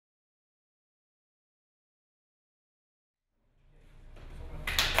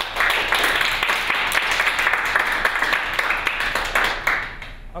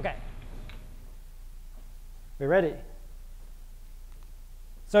ready.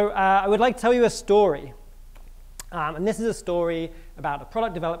 So I would like to tell you a story. And this is a story about a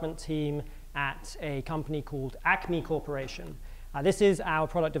product development team at a company called Acme Corporation. This is our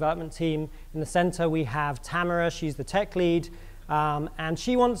product development team. In the center, we have Tamara. She's the tech lead. And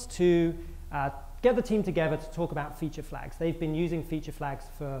she wants to get the team together to talk about feature flags. They've been using feature flags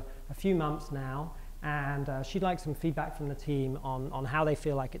for a few months now. And she'd like some feedback from the team on how they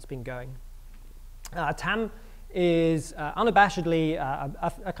feel like it's been going. Tam is unabashedly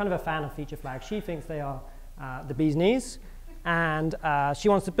a kind of a fan of feature flags. She thinks they are the bee's knees. And she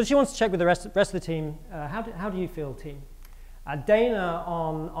wants to check with the rest of the team. How do you feel, team? Dana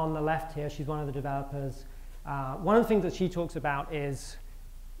on the left here, she's one of the developers. One of the things that she talks about is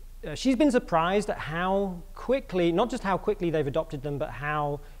she's been surprised at how quickly, not just how quickly they've adopted them, but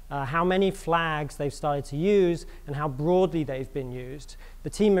how many flags they've started to use and how broadly they've been used. The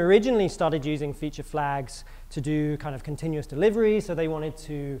team originally started using feature flags to do kind of continuous delivery, so they wanted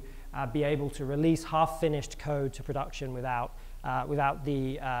to be able to release half-finished code to production without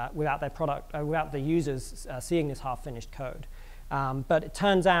the users seeing this half-finished code. But it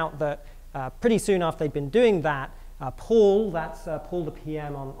turns out that pretty soon after they'd been doing that, Paul, that's Paul the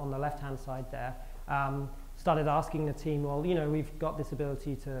PM on the left-hand side there, started asking the team, well, you know, we've got this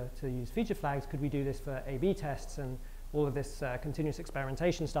ability to use feature flags. Could we do this for A/B tests and all of this continuous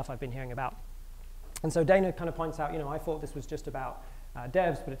experimentation stuff I've been hearing about? And so Dana kind of points out, you know, I thought this was just about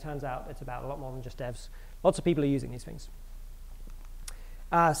devs, but it turns out it's about a lot more than just devs. Lots of people are using these things.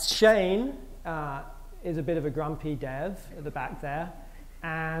 Shane is a bit of a grumpy dev at the back there.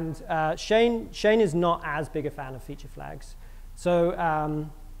 And Shane is not as big a fan of feature flags. So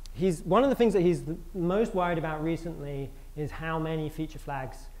one of the things that he's the most worried about recently is how many feature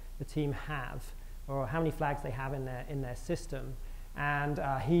flags the team have, or how many flags they have in their system. And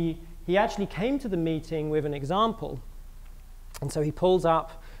he actually came to the meeting with an example. And so he pulls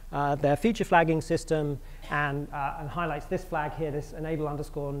up their feature flagging system and highlights this flag here, this enable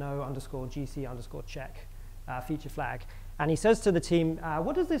underscore no underscore GC underscore check feature flag. And he says to the team,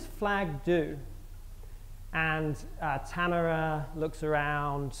 what does this flag do? And Tamara looks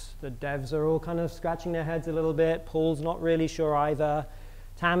around. The devs are all kind of scratching their heads a little bit. Paul's not really sure either.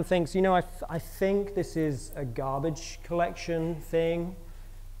 Tam thinks, you know, I think this is a garbage collection thing.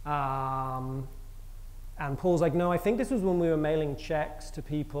 And Paul's like, no, I think this was when we were mailing checks to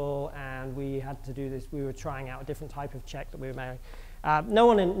people and we had to do this. We were trying out a different type of check that we were mailing. No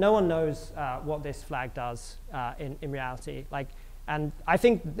one knows what this flag does in reality. And I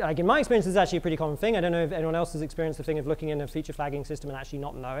think, in my experience, this is actually a pretty common thing. I don't know if anyone else has experienced the thing of looking in a feature flagging system and actually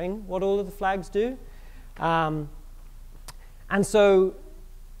not knowing what all of the flags do. And so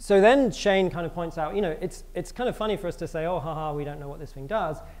then Shane kind of points out, you know, it's kind of funny for us to say, oh, haha, we don't know what this thing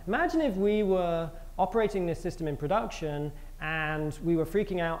does. Imagine if we were operating this system in production and we were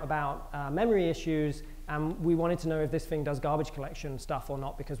freaking out about memory issues and we wanted to know if this thing does garbage collection stuff or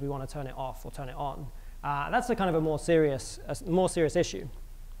not because we want to turn it off or turn it on. That's a kind of a more serious issue.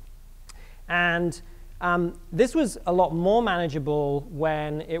 And this was a lot more manageable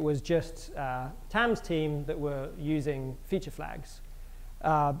when it was just Tam's team that were using feature flags.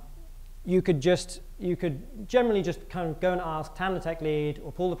 You could generally just kind of go and ask Tam the tech lead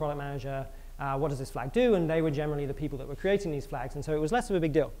or Paul the product manager, what does this flag do? And they were generally the people that were creating these flags. And so it was less of a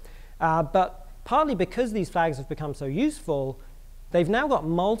big deal. But partly because these flags have become so useful, they've now got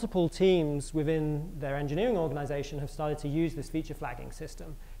multiple teams within their engineering organization have started to use this feature flagging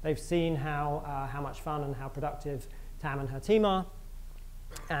system. They've seen how much fun and how productive Tam and her team are.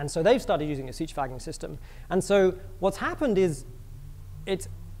 And so they've started using this feature flagging system. And so what's happened is it's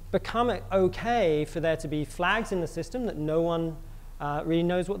become OK for there to be flags in the system that no one really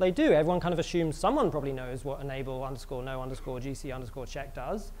knows what they do. Everyone kind of assumes someone probably knows what enable underscore no underscore GC underscore check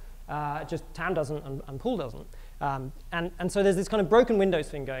does. Just Tam doesn't and Paul doesn't. And so there's this kind of broken windows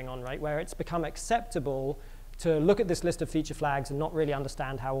thing going on, right, where it's become acceptable to look at this list of feature flags and not really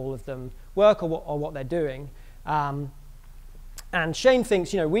understand how all of them work or what they're doing. And Shane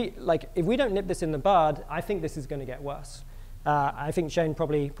thinks, you know, if we don't nip this in the bud, I think this is going to get worse. I think Shane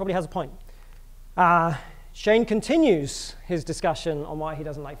probably has a point. Shane continues his discussion on why he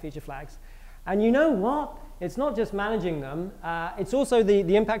doesn't like feature flags. And you know what? It's not just managing them. It's also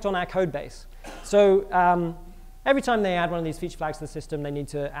the impact on our code base. So every time they add one of these feature flags to the system, they need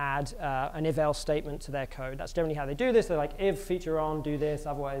to add an if-else statement to their code. That's generally how they do this. They're like, if feature on, do this,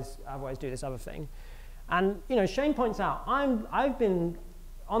 otherwise do this other thing. And you know, Shane points out, I've been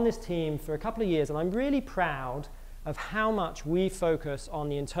on this team for a couple of years, and I'm really proud of how much we focus on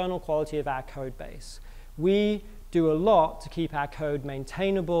the internal quality of our code base. We do a lot to keep our code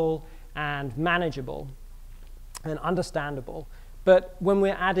maintainable and manageable. and understandable. But when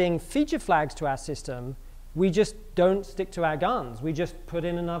we're adding feature flags to our system, we just don't stick to our guns. We just put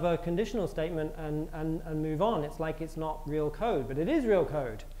in another conditional statement and move on. It's like it's not real code, but it is real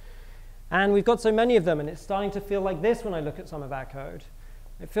code. And we've got so many of them, and it's starting to feel like this when I look at some of our code.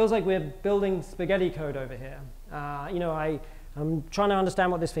 It feels like we're building spaghetti code over here. I'm trying to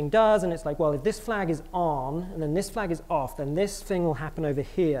understand what this thing does, and it's like, well, if this flag is on, and then this flag is off, then this thing will happen over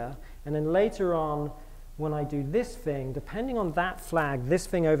here. And then later on, when I do this thing, depending on that flag, this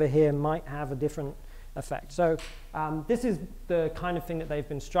thing over here might have a different effect. So this is the kind of thing that they've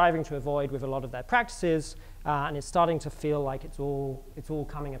been striving to avoid with a lot of their practices, and it's starting to feel like it's all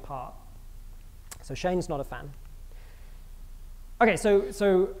coming apart. So Shane's not a fan. OK,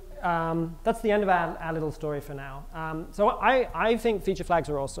 so that's the end of our little story for now. So I think feature flags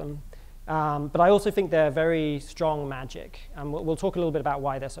are awesome, but I also think they're very strong magic. And we'll talk a little bit about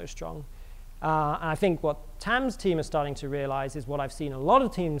why they're so strong. And I think what Tam's team is starting to realize is what I've seen a lot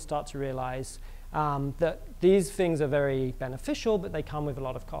of teams start to realize, that these things are very beneficial, but they come with a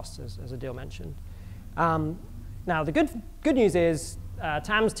lot of costs, as Adil mentioned. Now, the good news is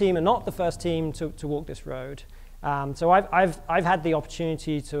Tam's team are not the first team to walk this road. So I've had the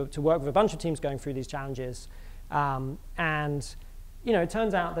opportunity to work with a bunch of teams going through these challenges. And it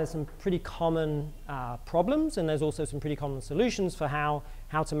turns out there's some pretty common problems, and there's also some pretty common solutions for how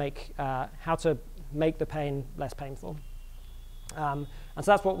to make the pain less painful. And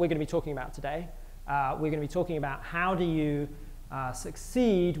so that's what we're going to be talking about today. We're going to be talking about how do you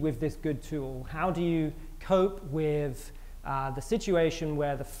succeed with this good tool? How do you cope with the situation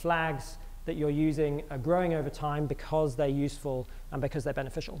where the flags that you're using are growing over time because they're useful and because they're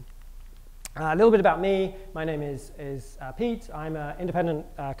beneficial? A little bit about me. My name is Pete. I'm an independent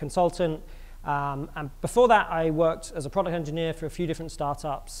consultant. And before that, I worked as a product engineer for a few different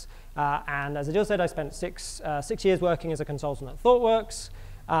startups. And as Adil said, I spent six years working as a consultant at ThoughtWorks.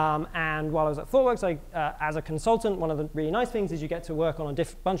 And while I was at ThoughtWorks, as a consultant, one of the really nice things is you get to work on a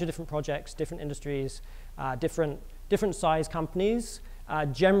bunch of different projects, different industries, different size companies.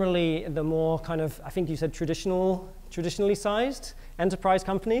 Generally, the more kind of, I think you said traditionally sized enterprise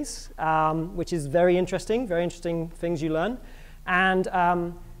companies, which is very interesting things you learn. And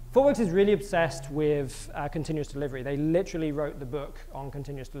ThoughtWorks is really obsessed with continuous delivery. They literally wrote the book on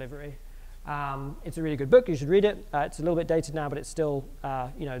continuous delivery. It's a really good book. You should read it. It's a little bit dated now, but it's still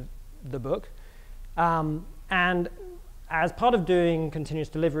the book. And as part of doing continuous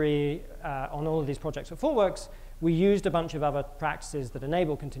delivery on all of these projects at ThoughtWorks, we used a bunch of other practices that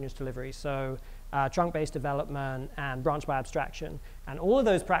enable continuous delivery, so trunk-based development and branch by abstraction. And all of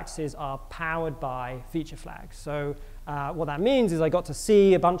those practices are powered by feature flags. So what that means is I got to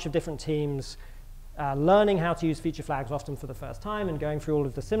see a bunch of different teams learning how to use feature flags, often for the first time, and going through all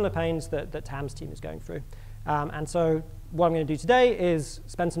of the similar pains that Tam's team is going through. And so what I'm going to do today is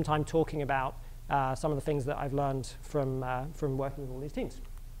spend some time talking about some of the things that I've learned from working with all these teams.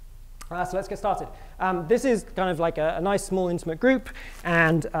 So let's get started. This is kind of like a nice, small, intimate group,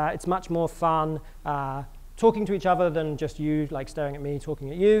 and it's much more fun talking to each other than just you like staring at me, talking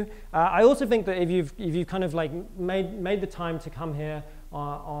at you. I also think that if you've kind of like made the time to come here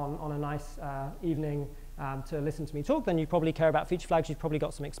on a nice evening to listen to me talk, then you probably care about feature flags. You've probably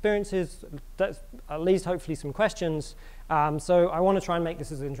got some experiences, that's at least hopefully some questions. So I want to try and make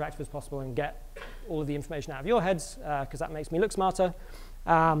this as interactive as possible and get all of the information out of your heads, because that makes me look smarter.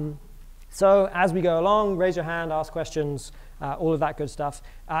 So as we go along, raise your hand, ask questions, all of that good stuff.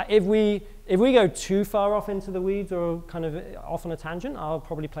 If we go too far off into the weeds or kind of off on a tangent, I'll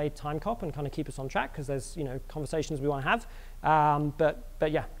probably play time cop and kind of keep us on track, because there's conversations we want to have.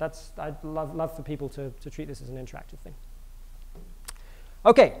 But yeah, I'd love for people to treat this as an interactive thing.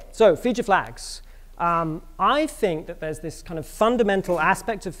 OK, so feature flags. I think that there's this kind of fundamental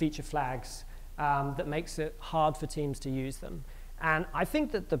aspect of feature flags that makes it hard for teams to use them. And I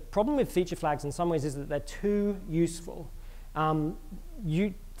think that the problem with feature flags in some ways is that they're too useful.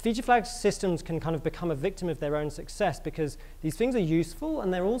 Feature flag systems can kind of become a victim of their own success, because these things are useful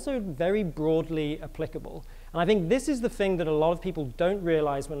and they're also very broadly applicable. And I think this is the thing that a lot of people don't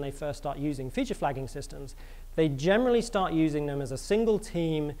realize when they first start using feature flagging systems. They generally start using them as a single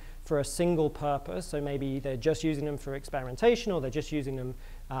team for a single purpose. So maybe they're just using them for experimentation, or they're just using them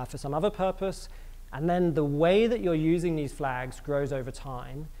for some other purpose. And then the way that you're using these flags grows over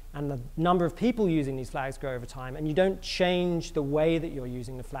time, and the number of people using these flags grow over time, and you don't change the way that you're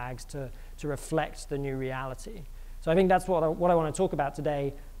using the flags to reflect the new reality. So I think that's what I want to talk about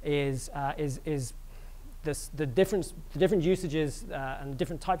today is the different usages and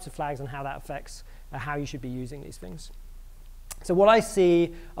different types of flags, and how that affects how you should be using these things. So what I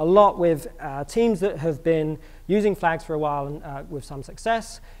see a lot with teams that have been using flags for a while and with some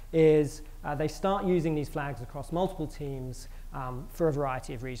success is they start using these flags across multiple teams for a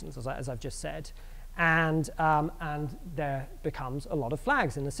variety of reasons, as I've just said. And there becomes a lot of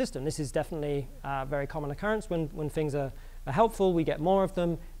flags in the system. This is definitely a very common occurrence when things are helpful. We get more of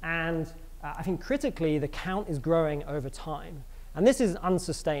them. And I think critically, the count is growing over time. And this is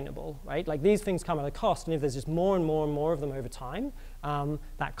unsustainable, right? Like these things come at a cost, and if there's just more and more and more of them over time,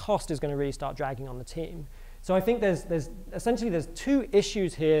 that cost is going to really start dragging on the team. So I think there's essentially two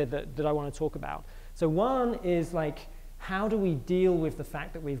issues here that I want to talk about. So one is like, how do we deal with the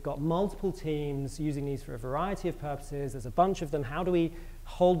fact that we've got multiple teams using these for a variety of purposes? There's a bunch of them. How do we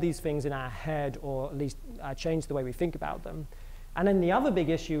hold these things in our head, or at least change the way we think about them? And then the other big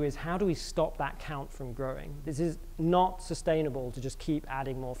issue is, how do we stop that count from growing? This is not sustainable to just keep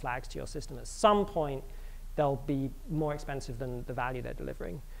adding more flags to your system. At some point, they'll be more expensive than the value they're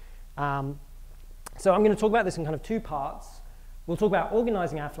delivering. So I'm going to talk about this in kind of two parts. We'll talk about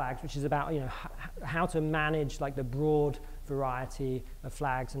organizing our flags, which is about how to manage like the broad variety of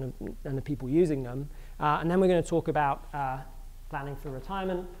flags and the people using them. And then we're going to talk about planning for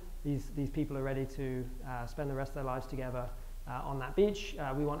retirement. These people are ready to spend the rest of their lives together on that beach.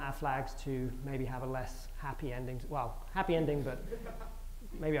 We want our flags to maybe have a less happy ending. Well, happy ending, but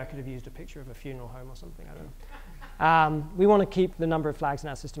maybe I could have used a picture of a funeral home or something. I don't know. We want to keep the number of flags in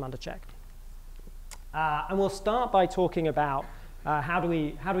our system under check. And we'll start by talking about how do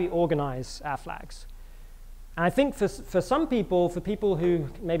we organize our flags. And I think for some people, for people who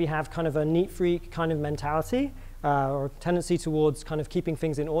maybe have kind of a neat freak kind of mentality or tendency towards kind of keeping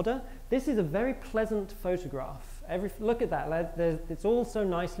things in order, this is a very pleasant photograph. Look at that. It's all so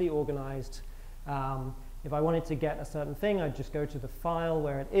nicely organized. If I wanted to get a certain thing, I'd just go to the file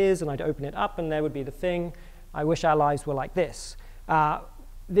where it is, and I'd open it up, and there would be the thing. I wish our lives were like this.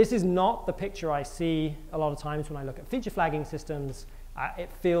 This is not the picture I see a lot of times when I look at feature flagging systems. It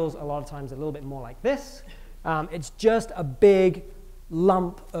feels a lot of times a little bit more like this. It's just a big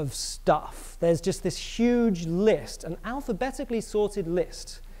lump of stuff. There's just this huge list, an alphabetically sorted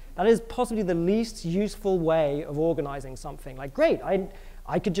list. That is possibly the least useful way of organizing something. Like, great,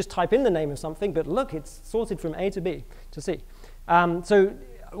 I could just type in the name of something, but look, it's sorted from A to B to C. So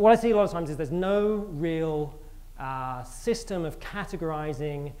what I see a lot of times is there's no real system of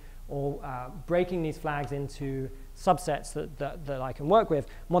categorizing or breaking these flags into subsets that I can work with.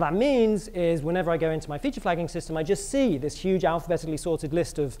 And what that means is whenever I go into my feature flagging system, I just see this huge alphabetically sorted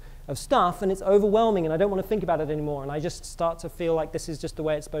list of stuff, and it's overwhelming, and I don't want to think about it anymore, and I just start to feel like this is just the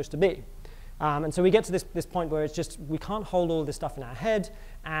way it's supposed to be. And so we get to this point where it's just, we can't hold all of this stuff in our head,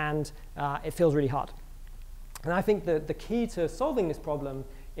 and it feels really hard. And I think that the key to solving this problem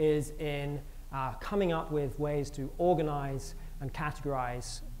is in coming up with ways to organize and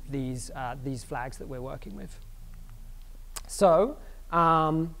categorize these flags that we're working with. So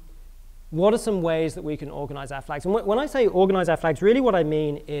what are some ways that we can organize our flags? And when I say organize our flags, really what I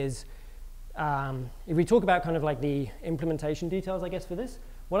mean is, if we talk about kind of like the implementation details, I guess, for this,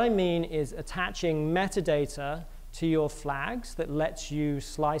 what I mean is attaching metadata to your flags that lets you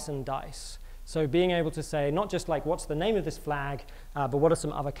slice and dice. So being able to say not just like what's the name of this flag, but what are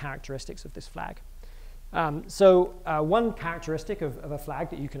some other characteristics of this flag. One characteristic of a flag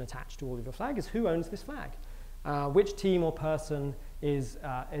that you can attach to all of your flag is who owns this flag. Which team or person is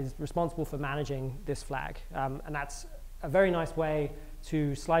responsible for managing this flag. And that's a very nice way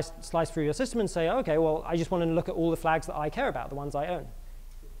to slice through your system and say, okay, well, I just want to look at all the flags that I care about, the ones I own.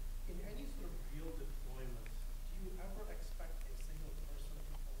 In any sort of real deployment, do you ever expect a single person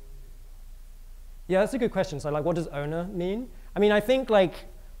to own it? Yeah, that's a good question. So like, what does owner mean? I mean, I think like,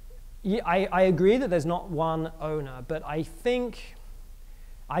 yeah, I agree that there's not one owner, but I think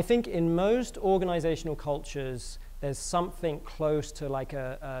in most organizational cultures, there's something close to like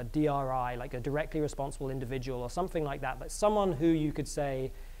a DRI, like a directly responsible individual or something like that, but someone who you could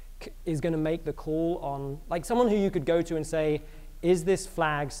say is going to make the call on, like someone who you could go to and say, is this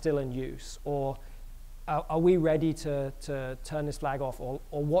flag still in use? Or are we ready to turn this flag off? Or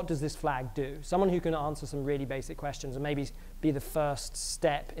what does this flag do? Someone who can answer some really basic questions and maybe be the first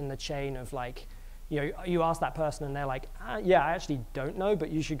step in the chain of like, you ask that person and they're like, yeah, I actually don't know, but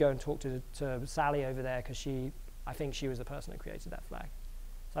you should go and talk to Sally over there because I think she was the person who created that flag.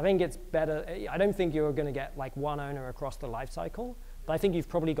 So I think it's better. I don't think you're going to get like one owner across the life cycle, but I think you've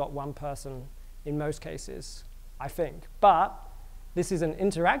probably got one person in most cases, I think. But this is an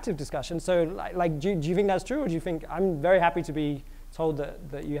interactive discussion, so like, do you think that's true, or do you think, I'm very happy to be told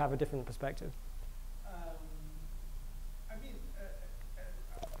that you have a different perspective? I mean,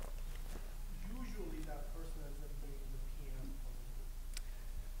 usually that person ends up being the PM of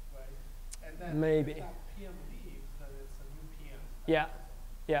then maybe. if that PM leaves, then it's a new PM. Yeah,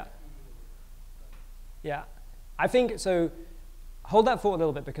 yeah, yeah. I think so. Hold that thought a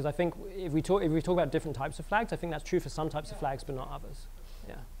little bit, because I think if we talk about different types of flags, I think that's true for some types of flags, but not others.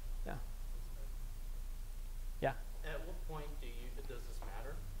 Yeah, yeah, yeah. At what point does this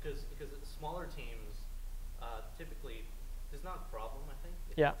matter? Because smaller teams typically there's not a problem. I think.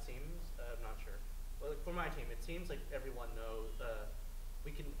 Yeah. It seems I'm not sure. Well, like for my team, it seems like everyone knows.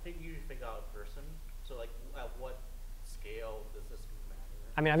 We can usually figure out a person. So like, at what scale does this matter?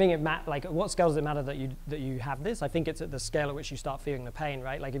 I mean, I think like, at what scale does it matter that you have this? I think it's at the scale at which you start feeling the pain,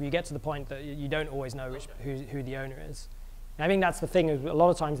 right? Like, if you get to the point that you don't always know who the owner is. And I think that's the thing, is a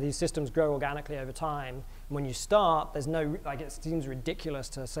lot of times these systems grow organically over time. And when you start, there's no, like, it seems ridiculous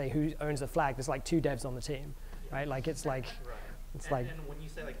to say who owns the flag. There's like 2 devs on the team, right? Like, it's like, right. It's and, like. And when you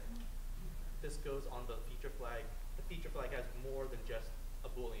say like, this goes on the feature flag has more than just a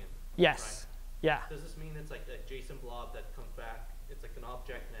Boolean. Yes. Right? Yeah. Does this mean it's like a JSON blob that comes back? It's like an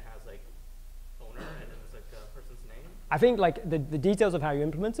object and it has like owner and then it's like a person's name? I think like the details of how you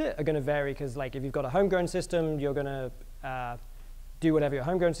implement it are going to vary, because like if you've got a homegrown system, you're going to do whatever your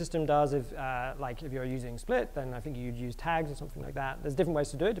homegrown system does. If like if you're using split, then I think you'd use tags or something like that. There's different ways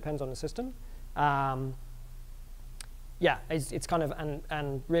to do it. Depends on the system. Yeah, it's kind of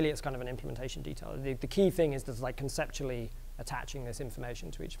and really it's kind of an implementation detail. The key thing is just like conceptually attaching this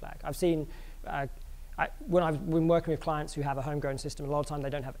information to each flag. I've seen. When I've been working with clients who have a homegrown system, a lot of time they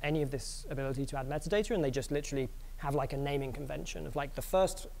don't have any of this ability to add metadata, and they just literally have like a naming convention of like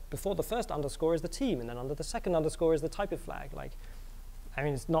before the first underscore is the team, and then under the second underscore is the type of flag. Like, I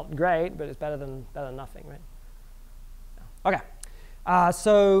mean, it's not great, but it's better than nothing, right? Okay,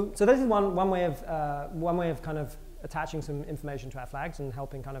 so this is one way of kind of attaching some information to our flags and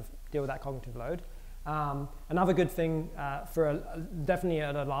helping kind of deal with that cognitive load. Another good thing for definitely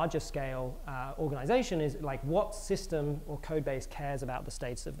at a larger scale organization is like, what system or code base cares about the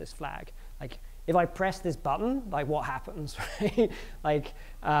status of this flag? Like, if I press this button, like what happens, right? Like,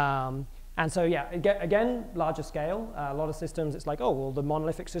 and so yeah, again, larger scale. A lot of systems, it's like, oh, well, the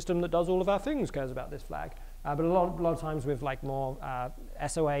monolithic system that does all of our things cares about this flag. But a lot of times with like more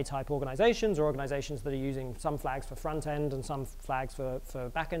SOA type organizations, or organizations that are using some flags for front end and some flags for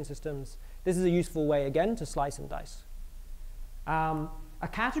back end systems, this is a useful way, again, to slice and dice. A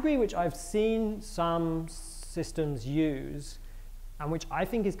category which I've seen some systems use, and which I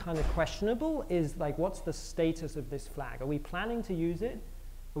think is kind of questionable, is like, what's the status of this flag? Are we planning to use it?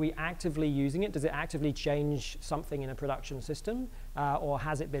 Are we actively using it? Does it actively change something in a production system? Or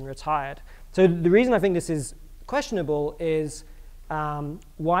has it been retired? So the reason I think this is questionable is,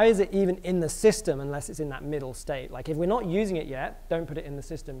 why is it even in the system unless it's in that middle state? Like, if we're not using it yet, don't put it in the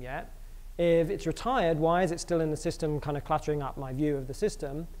system yet. If it's retired, why is it still in the system, kind of cluttering up my view of the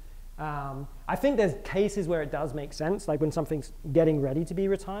system? I think there's cases where it does make sense, like when something's getting ready to be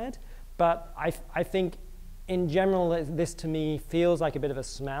retired. But I think in general, this to me feels like a bit of a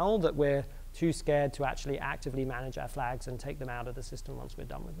smell that we're too scared to actually actively manage our flags and take them out of the system once we're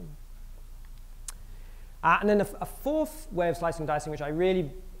done with them. And then a fourth way of slicing and dicing, which I'm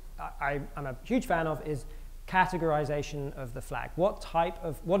a huge fan of, is categorization of the flag.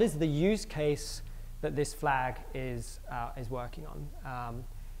 What is the use case that this flag is working on?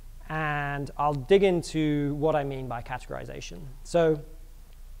 And I'll dig into what I mean by categorization. So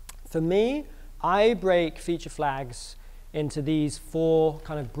for me, I break feature flags into these 4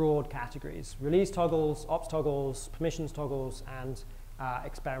 kind of broad categories: release toggles, ops toggles, permissions toggles, and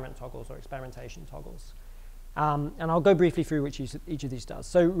experiment toggles or experimentation toggles. And I'll go briefly through which each of these does.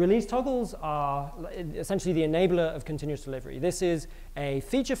 So release toggles are essentially the enabler of continuous delivery. This is a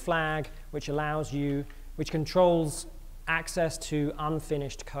feature flag which controls access to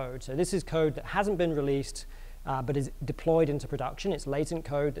unfinished code. So this is code that hasn't been released, but is deployed into production. It's latent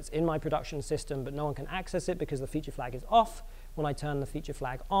code that's in my production system, but no one can access it because the feature flag is off. When I turn the feature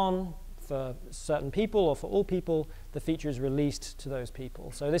flag on for certain people or for all people, the feature is released to those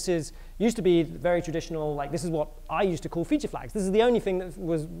people. So this used to be very traditional, like this is what I used to call feature flags. This is the only thing that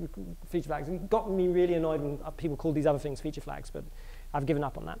was feature flags. It got me really annoyed when people called these other things feature flags, but I've given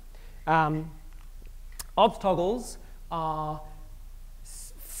up on that. Ops toggles are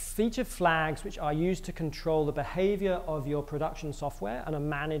feature flags which are used to control the behavior of your production software and are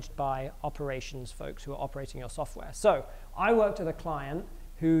managed by operations folks who are operating your software. So I worked with a client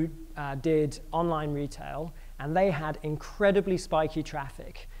who did online retail, and they had incredibly spiky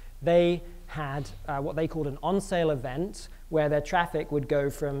traffic. They had what they called an on-sale event, where their traffic would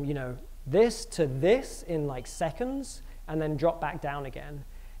go from this to this in like seconds, and then drop back down again.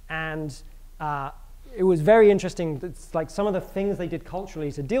 And it was very interesting. It's like some of the things they did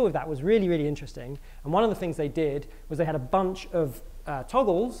culturally to deal with that was really, really interesting. And one of the things they did was they had a bunch of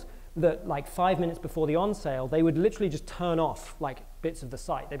toggles that like 5 minutes before the on sale, they would literally just turn off like bits of the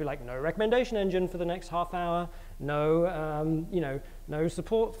site. They'd be like, no recommendation engine for the next half hour, no, no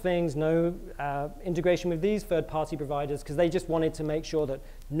support things, no integration with these third-party providers, because they just wanted to make sure that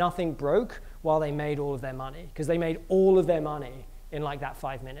nothing broke while they made all of their money, because they made all of their money in like that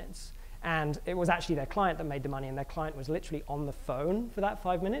 5 minutes. And it was actually their client that made the money, and their client was literally on the phone for that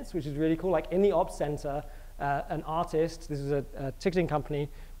 5 minutes, which is really cool. Like in the ops center, an artist, this is a ticketing company,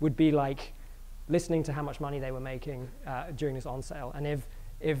 would be like listening to how much money they were making during this on sale. And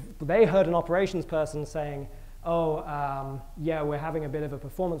if they heard an operations person saying, oh, yeah, we're having a bit of a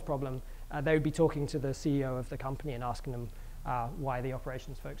performance problem, they would be talking to the CEO of the company and asking them why the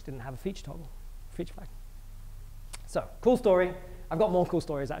operations folks didn't have a feature toggle, feature flag. So, cool story. I've got more cool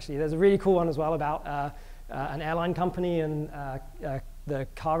stories, actually. There's a really cool one as well about an airline company and the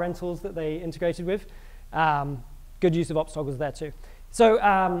car rentals that they integrated with. Good use of ops toggles there, too. So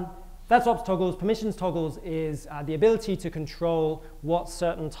that's ops toggles. Permissions toggles is the ability to control what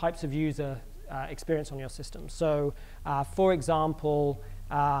certain types of user experience on your system. So, for example,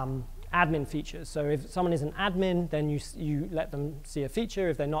 admin features. So if someone is an admin, then you let them see a feature.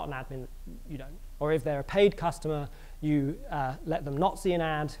 If they're not an admin, you don't. Or if they're a paid customer, you let them not see an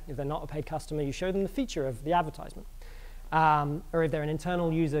ad. If they're not a paid customer, you show them the feature of the advertisement. Or if they're an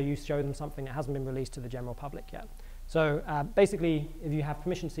internal user, you show them something that hasn't been released to the general public yet. So basically, if you have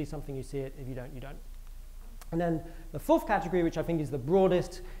permission to see something, you see it. If you don't, you don't. And then the fourth category, which I think is the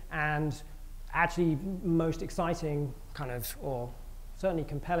broadest and actually most exciting kind of, or certainly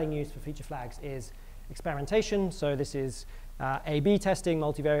compelling use for feature flags, is experimentation. So this is A/B testing,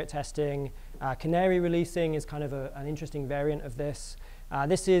 multivariate testing. Canary releasing is kind of an interesting variant of this.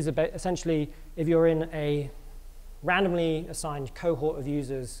 This is essentially if you're in a randomly assigned cohort of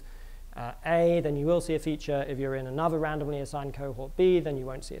users A, then you will see a feature. If you're in another randomly assigned cohort B, then you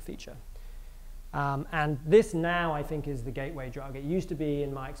won't see a feature. And this now, I think, is the gateway drug. It used to be,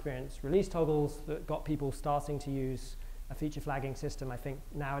 in my experience, release toggles that got people starting to use a feature flagging system. I think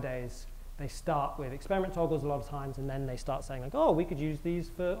nowadays they start with experiment toggles a lot of times, and then they start saying, like, oh, we could use these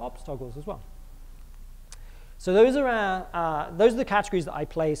for ops toggles as well. So those are the categories that I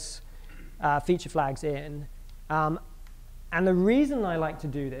place feature flags in. And the reason I like to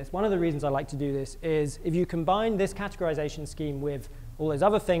do this, one of the reasons I like to do this, is if you combine this categorization scheme with all those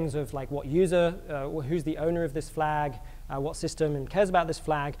other things of like what user, who's the owner of this flag, what system cares about this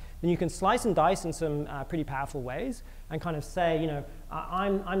flag, then you can slice and dice in some pretty powerful ways and kind of say, you know,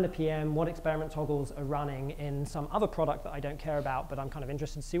 I'm the PM, what experiment toggles are running in some other product that I don't care about, but I'm kind of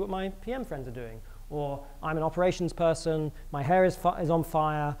interested to see what my PM friends are doing. Or I'm an operations person, my hair is on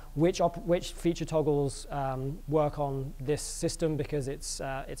fire, which feature toggles work on this system because it's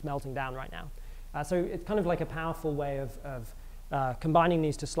melting down right now. So it's kind of like a powerful way of combining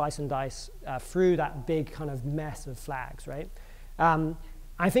these to slice and dice through that big kind of mess of flags, right?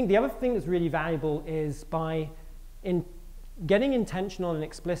 I think the other thing that's really valuable is by getting intentional and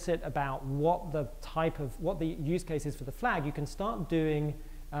explicit about what the use case is for the flag, you can start doing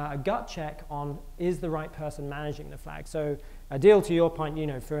a gut check on, is the right person managing the flag? So a deal, to your point, you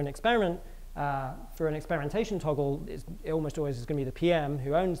know, for an experimentation toggle, it almost always is going to be the PM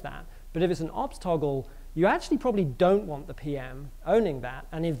who owns that. But if it's an ops toggle, you actually probably don't want the PM owning that.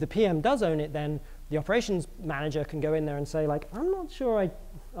 And if the PM does own it, then the operations manager can go in there and say, like, I'm not sure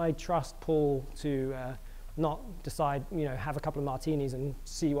I trust Paul to not decide, you know, have a couple of martinis and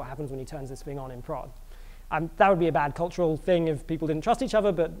see what happens when he turns this thing on in prod. That would be a bad cultural thing if people didn't trust each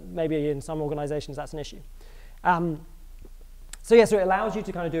other, but maybe in some organizations that's an issue. So it allows you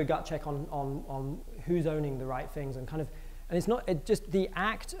to kind of do a gut check on who's owning the right things and it's not just the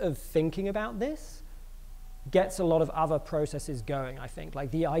act of thinking about this gets a lot of other processes going, I think.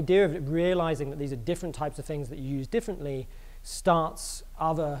 Like the idea of realizing that these are different types of things that you use differently starts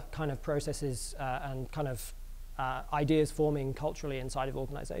other kind of processes and kind of ideas forming culturally inside of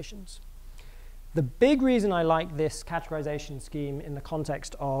organizations. The big reason I like this categorization scheme in the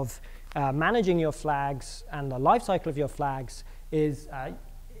context of managing your flags and the life cycle of your flags is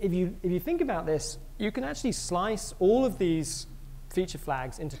if you think about this, you can actually slice all of these feature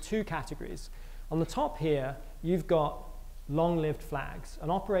flags into two categories. On the top here, you've got long-lived flags, an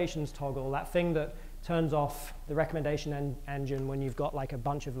operations toggle, that thing that turns off the recommendation engine when you've got like a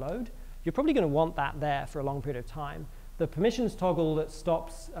bunch of load. You're probably going to want that there for a long period of time. The permissions toggle that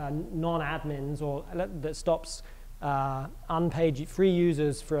stops non-admins or that stops unpaid free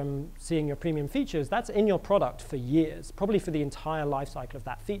users from seeing your premium features, that's in your product for years, probably for the entire life cycle of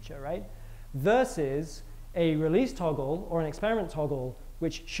that feature, right? versus a release toggle or an experiment toggle,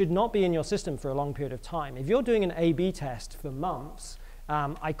 which should not be in your system for a long period of time. If you're doing an A/B test for months,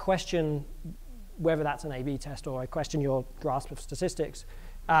 I question whether that's an A/B test, or I question your grasp of statistics.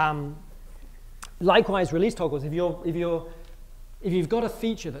 Likewise, release toggles. If you've got a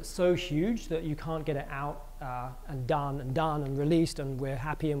feature that's so huge that you can't get it out and done and released, and we're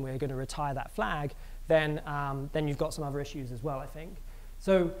happy and we're going to retire that flag, then you've got some other issues as well, I think.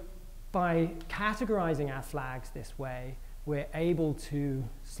 So by categorizing our flags this way, we're able to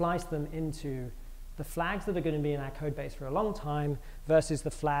slice them into the flags that are going to be in our code base for a long time versus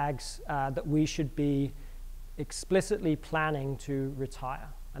the flags that we should be explicitly planning to retire.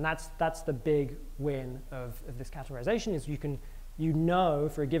 And that's the big win of this categorization, is you know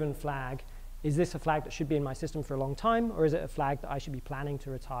for a given flag, is this a flag that should be in my system for a long time, or is it a flag that I should be planning to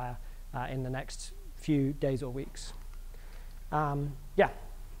retire in the next few days or weeks? Yeah.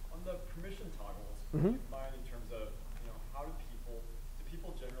 On the permission toggles, Mm-hmm. what do you find in terms of, how do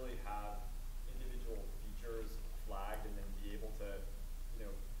people generally have individual features flagged and then be able to,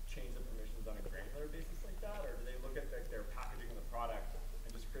 change the permissions on a granular basis like that? Or do they look at their packaging of the product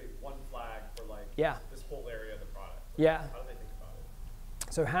and just create one flag for this whole area of the product? Yeah. How do they think about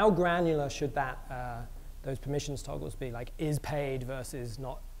it? So how granular should those permissions toggles be? Like, is paid versus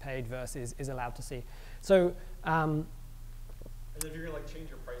not paid versus is allowed to see? So, and if you're gonna change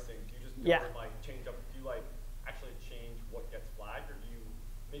your pricing, do you just change up? Do you actually change what gets flagged, or do you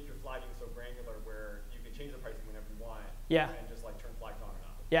make your flagging so granular where you can change the pricing whenever you want? Yeah. And just turn flags on and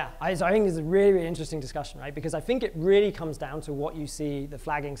off? Yeah, so I think it's a really, really interesting discussion, right? Because I think it really comes down to what you see the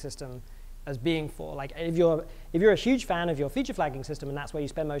flagging system as being for. Like, if you're a huge fan of your feature flagging system and that's where you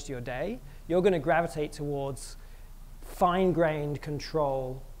spend most of your day, you're going to gravitate towards fine-grained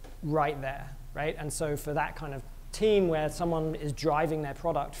control right there, right? And so for that kind of team where someone is driving their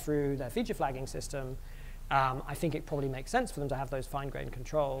product through their feature flagging system, I think it probably makes sense for them to have those fine-grained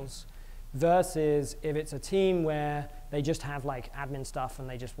controls, versus if it's a team where they just have admin stuff and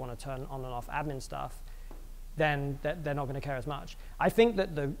they just want to turn on and off admin stuff, then they're not going to care as much. I think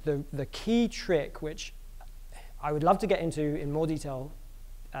that the key trick, which I would love to get into in more detail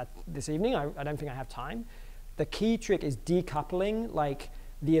this evening, I don't think I have time, the key trick is decoupling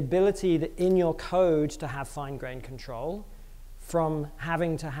the ability that in your code to have fine-grained control from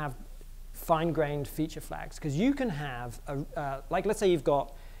having to have fine-grained feature flags. Because you can have, let's say you've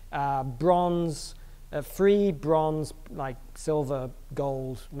got bronze, free bronze, silver,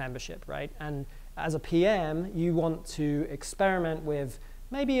 gold membership, right? And as a PM, you want to experiment with,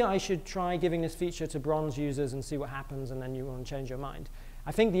 maybe I should try giving this feature to bronze users and see what happens, and then you want to change your mind.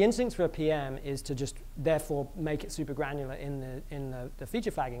 I think the instinct for a PM is to just, therefore, make it super granular in the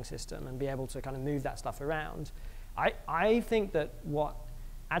feature flagging system and be able to kind of move that stuff around. I think that what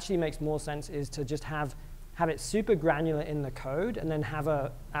actually makes more sense is to just have it super granular in the code, and then have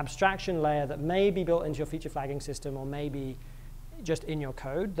a abstraction layer that may be built into your feature flagging system, or maybe just in your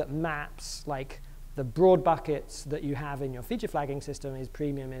code, that maps the broad buckets that you have in your feature flagging system, is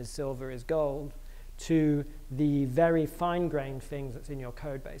premium, is silver, is gold, to the very fine-grained things that's in your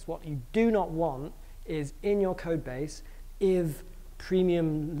code base. What you do not want is in your code base, if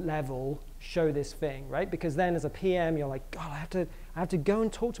premium level, show this thing, right? Because then as a PM, you're like, God, I have to go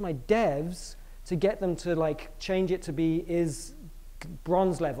and talk to my devs to get them to change it to be is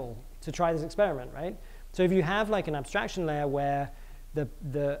bronze level to try this experiment, right? So if you have an abstraction layer where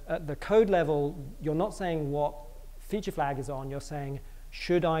the code level, you're not saying what feature flag is on, you're saying,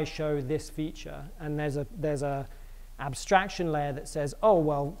 should I show this feature? And there's a abstraction layer that says, oh,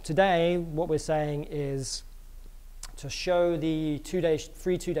 well, today what we're saying is to show the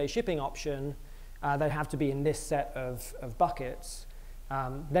free two-day shipping option, they have to be in this set of buckets.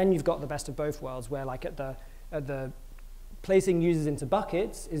 Then you've got the best of both worlds, where at the placing users into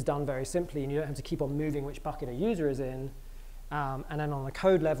buckets is done very simply, and you don't have to keep on moving which bucket a user is in. And then on the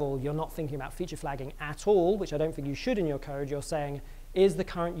code level, you're not thinking about feature flagging at all, which I don't think you should in your code. You're saying, is the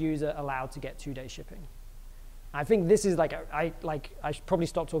current user allowed to get two-day shipping? I think this is I should probably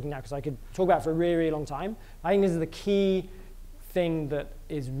stop talking now because I could talk about it for a really, really long time. I think this is the key thing that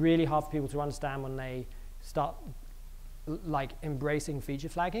is really hard for people to understand when they start embracing feature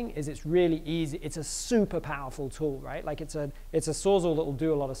flagging. Is it's really easy. It's a super powerful tool, right? It's a sawzall that will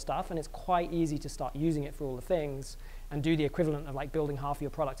do a lot of stuff, and it's quite easy to start using it for all the things and do the equivalent of building half your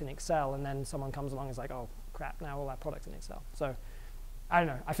product in Excel, and then someone comes along and is like, oh crap, now all that product's in Excel. So I don't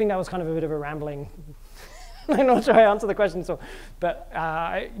know. I think that was kind of a bit of a rambling. I'm not sure I answered the question, but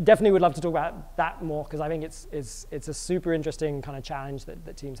I definitely would love to talk about that more, because I think it's a super interesting kind of challenge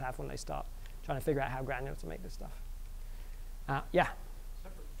that teams have when they start trying to figure out how granular to make this stuff. Yeah.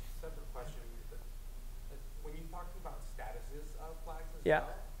 Separate question. as Yeah. well.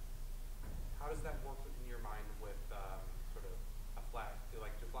 How does that work in your mind with sort of a flag? Do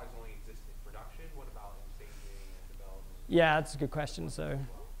flags only exist in production? What about in staging and development? Yeah, that's a good question. So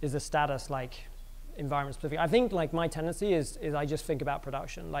is the status like environment specific? I think like my tendency is I just think about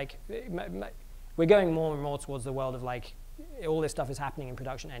production. Like we're going more and more towards the world of like all this stuff is happening in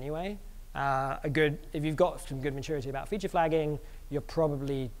production anyway. If you've got some good maturity about feature flagging, you're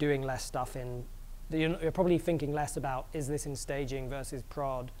probably doing less stuff you're probably thinking less about is this in staging versus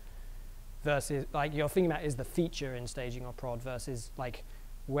prod, versus like you're thinking about is the feature in staging or prod versus like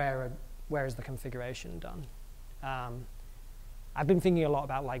where is the configuration done. I've been thinking a lot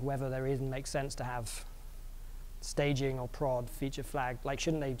about like whether there even makes sense to have staging or prod feature flag. Like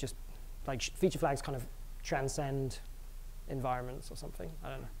shouldn't they just like feature flags kind of transcend environments or something? I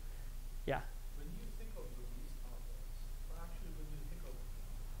don't know. Yeah. When you think of release toggles, or actually when you think of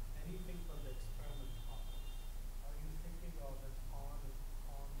anything from the experiment toggles, are you thinking of it on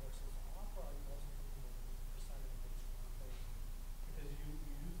versus off, or are you also thinking of it percentage-based thing? Because you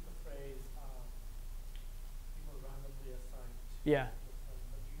use the phrase people randomly assigned to Yeah. different,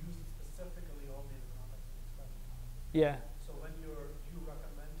 but you use it specifically only in the context of experiment toggles. Yeah. So when you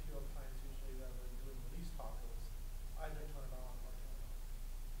recommend to your clients usually that when doing release toggles, either turn it on or turn it off.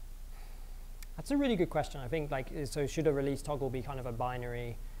 That's a really good question. I think like so should a release toggle be kind of a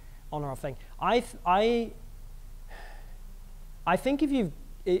binary on or off thing? I think I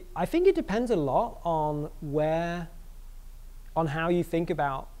think it depends a lot on how you think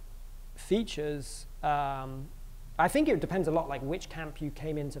about features. I think it depends a lot like which camp you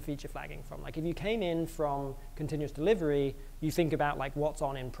came into feature flagging from. Like if you came in from continuous delivery, you think about like what's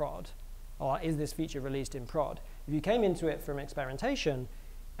on in prod, or is this feature released in prod? If you came into it from experimentation,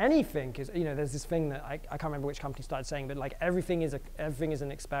 anything is, there's this thing that I can't remember which company started saying, but like everything is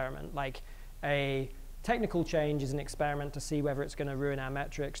an experiment. Like a technical change is an experiment to see whether it's going to ruin our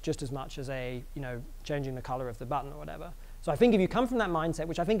metrics just as much as changing the color of the button or whatever. So I think if you come from that mindset,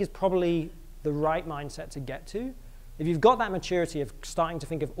 which I think is probably the right mindset to get to, if you've got that maturity of starting to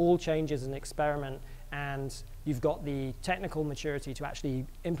think of all changes as an experiment and you've got the technical maturity to actually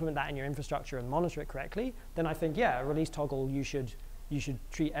implement that in your infrastructure and monitor it correctly, then I think, yeah, a release toggle, you should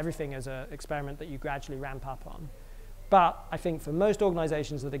treat everything as an experiment that you gradually ramp up on. But I think for most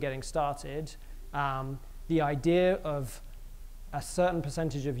organizations that are getting started, the idea of a certain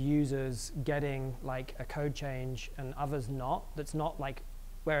percentage of users getting like a code change and others not, that's not like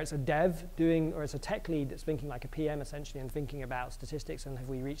where it's a dev doing, or it's a tech lead that's thinking like a PM essentially and thinking about statistics and have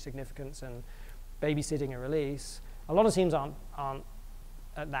we reached significance and babysitting a release. A lot of teams aren't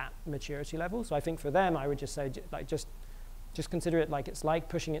at that maturity level. So I think for them, I would just say like just consider it like it's like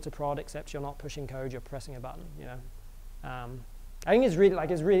pushing it to prod, except you're not pushing code, you're pressing a button. I think it's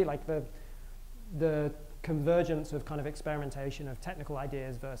really like the convergence of kind of experimentation of technical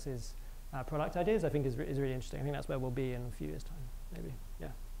ideas versus product ideas. I think is really interesting. I think that's where we'll be in a few years' time, maybe. Yeah.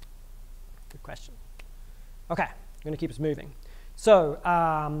 Good question. Okay, I'm going to keep us moving. So.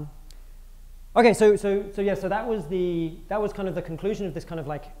 Okay, so that was kind of the conclusion of this kind of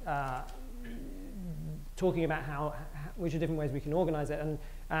like talking about which are different ways we can organize it.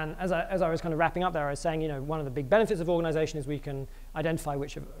 And as I was kind of wrapping up there, I was saying, one of the big benefits of organization is we can identify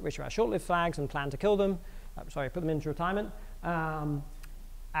which are our short-lived flags and plan to kill them. Put them into retirement.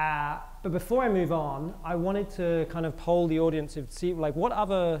 But before I move on, I wanted to kind of poll the audience to see like what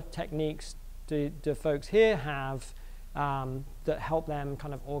other techniques do folks here have that help them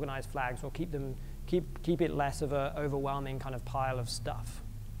kind of organize flags or keep it less of an overwhelming kind of pile of stuff.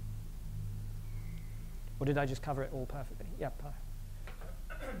 Or did I just cover it all perfectly? Yeah, perfect.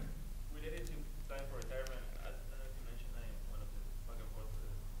 Related to plan for retirement, I don't know if you mentioned that in one of the back and forth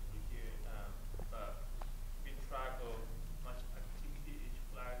we hear, but keeping track of much activity each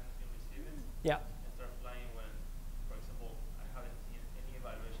flag has been receiving. Yeah. And start flying when, for example, I haven't seen any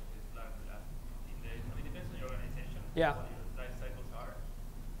evaluation of this flag for the last 15 days. I mean, it depends on your organization. Yeah. What your life cycles are.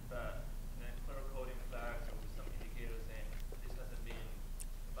 But then color coding flags or some indicators saying this hasn't been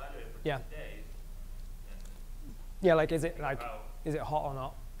evaluated for 10 days. Yeah, like is it hot or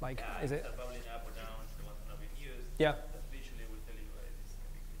not? Like is it bubbling up or down, the ones not being used? Yeah. That visually will tell you whether this can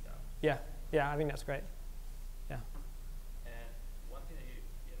be cleaned up. Yeah, I think that's great. Yeah. And one thing that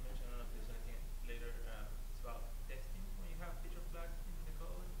you mentioned, I don't know if there's anything later, it's about testing when you have feature flags in the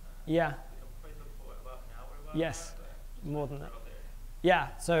code. Yeah. We can probably talk for about an hour about Yes. that. More than that.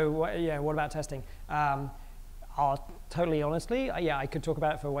 Yeah. So what about testing? Totally honestly, I could talk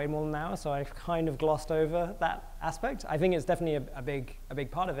about it for way more than an hour, so I kind of glossed over that aspect. I think it's definitely a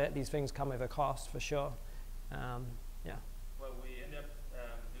big part of it. These things come with a cost for sure. Yeah. Well, we end up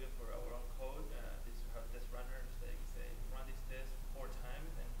doing for our own code. These have test runners. They say run this test 4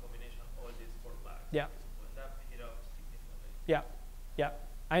 Yeah. When that hit up significantly. Yeah, yeah.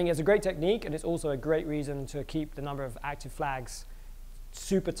 I think it's a great technique, and it's also a great reason to keep the number of active flags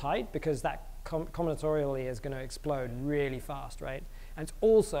super tight, because that combinatorially is going to explode really fast, right? And it's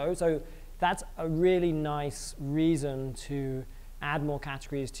also, so that's a really nice reason to add more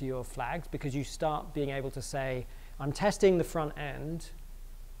categories to your flags, because you start being able to say, I'm testing the front end,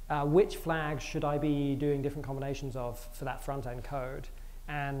 which flags should I be doing different combinations of for that front end code?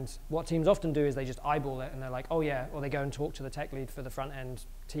 And what teams often do is they just eyeball it and they're like, oh yeah, or they go and talk to the tech lead for the front end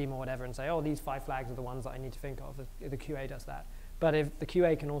team or whatever and say, oh, these 5 flags are the ones that I need to think of. The QA does that. But if the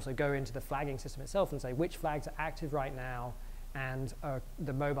QA can also go into the flagging system itself and say which flags are active right now and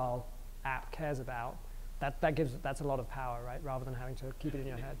the mobile app cares about, that's a lot of power, right? Rather than having to keep it in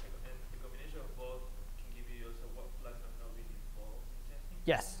your head. And the combination of both can give you also what flags are not really involved in testing.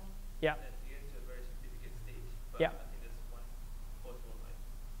 Yes. Yeah. And you get to a very significant stage. But Yeah. I think that's one possible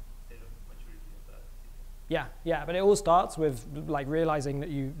state of maturity of that system. Yeah, yeah, but it all starts with like realizing that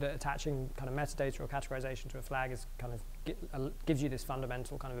that attaching kind of metadata or categorization to a flag is kind of gives you this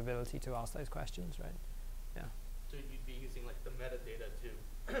fundamental kind of ability to ask those questions, right? Yeah. So you'd be using like the metadata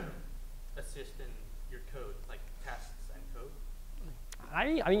to assist in your code, like tests and code.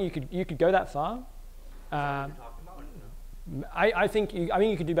 I mean, you could go that far. Is that what you're talking about? Or no? I think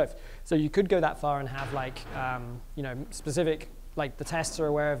you could do both. So you could go that far and have like specific, like the tests are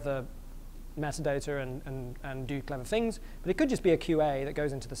aware of the metadata and do clever things, but it could just be a QA that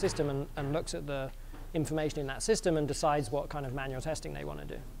goes into the system and looks at the information in that system and decides what kind of manual testing they want to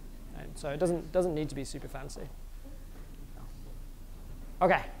do. Right? So it doesn't need to be super fancy.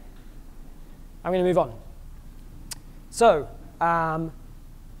 Okay, I'm going to move on. So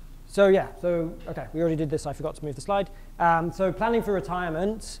okay, we already did this. I forgot to move the slide. So planning for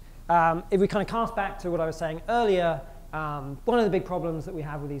retirement. If we kind of cast back to what I was saying earlier, one of the big problems that we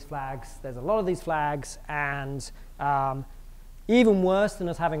have with these flags, there's a lot of these flags, and even worse than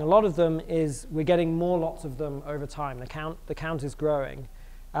us having a lot of them is we're getting more lots of them over time. The count is growing.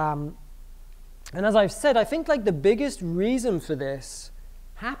 And as I've said, I think like the biggest reason for this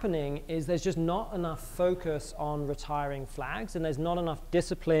happening is there's just not enough focus on retiring flags, and there's not enough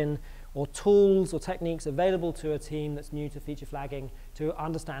discipline or tools or techniques available to a team that's new to feature flagging to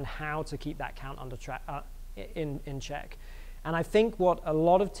understand how to keep that count under in check. And I think what a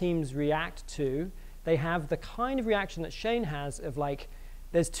lot of teams react to, they have the kind of reaction that Shane has of like,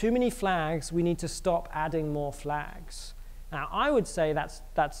 there's too many flags, we need to stop adding more flags. Now, I would say that's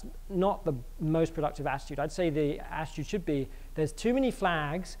not the most productive attitude. I'd say the attitude should be, there's too many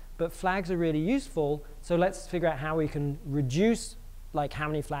flags, but flags are really useful, so let's figure out how we can reduce like how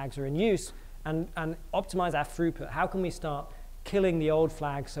many flags are in use and optimize our throughput. How can we start killing the old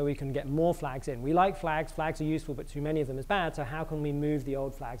flags so we can get more flags in? We like flags are useful, but too many of them is bad, so how can we move the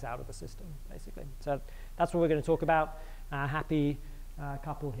old flags out of the system, basically? So that's what we're going to talk about. Happy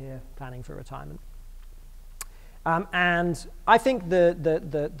couple here planning for retirement. And I think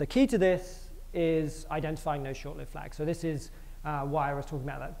the key to this is identifying those short-lived flags. So this is why I was talking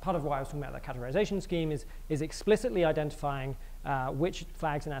about that. Part of why I was talking about that categorization scheme is explicitly identifying which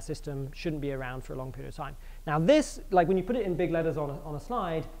flags in our system shouldn't be around for a long period of time. Now this, like when you put it in big letters on a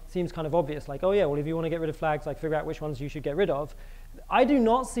slide, seems kind of obvious. Like, oh yeah, well if you want to get rid of flags, like figure out which ones you should get rid of. I do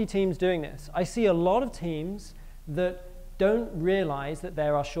not see teams doing this. I see a lot of teams that don't realize that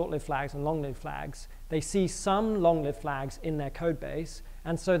there are short-lived flags and long-lived flags. They see some long-lived flags in their code base,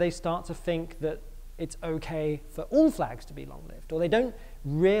 and so they start to think that it's okay for all flags to be long-lived. Or they don't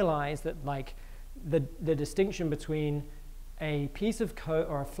realize that like the distinction between a piece of code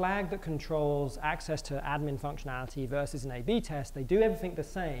or a flag that controls access to admin functionality versus an A/B test, they do everything the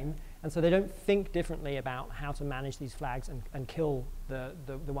same, and so they don't think differently about how to manage these flags and kill the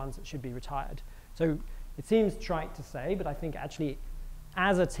ones that should be retired. So it seems trite to say, but I think actually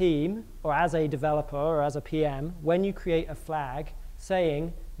as a team or as a developer or as a PM, when you create a flag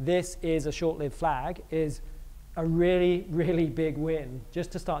saying this is a short-lived flag is a really, really big win.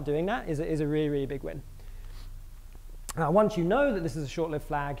 Just to start doing that is a really, really big win. Once you know that this is a short-lived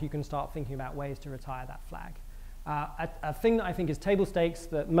flag, you can start thinking about ways to retire that flag. A thing that I think is table stakes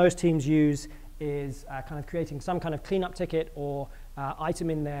that most teams use is kind of creating some kind of cleanup ticket or item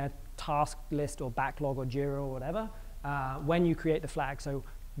in their task list or backlog or Jira or whatever when you create the flag. So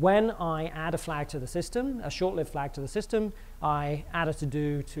when I add a flag to the system, a short-lived flag to the system, I add a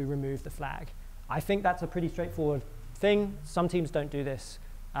to-do to remove the flag. I think that's a pretty straightforward thing. Some teams don't do this.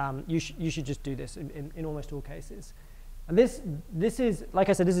 You should just do this in almost all cases. And this is, like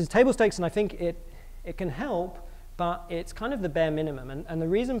I said, this is table stakes, and I think it can help, but it's kind of the bare minimum. And the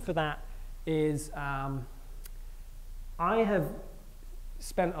reason for that is I have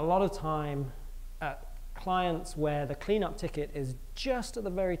spent a lot of time clients where the cleanup ticket is just at the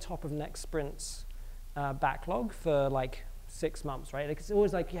very top of next sprint's backlog for like 6 months, right? Like it's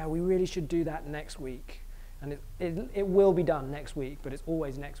always like, yeah, we really should do that next week. And it will be done next week, but it's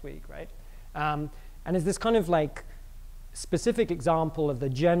always next week, right? And it's this kind of like specific example of the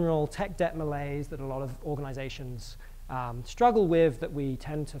general tech debt malaise that a lot of organizations struggle with, that we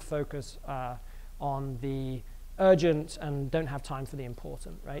tend to focus on the urgent and don't have time for the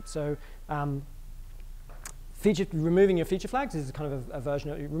important, right? So removing your feature flags is kind of a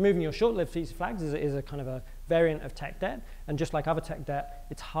version of, removing your short-lived feature flags is a kind of a variant of tech debt. And just like other tech debt,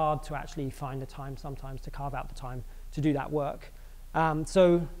 it's hard to actually find the time sometimes to carve out the time to do that work.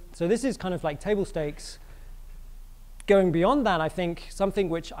 So this is kind of like table stakes. Going beyond that, I think something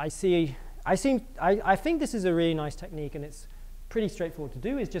which I think this is a really nice technique, and it's pretty straightforward to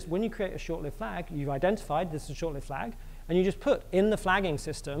do, is just when you create a short-lived flag, you've identified this is a short-lived flag, and you just put in the flagging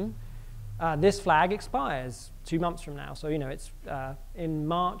system, this flag expires 2 months from now. So it's in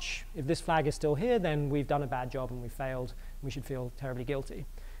March. If this flag is still here, then we've done a bad job and we failed. We should feel terribly guilty.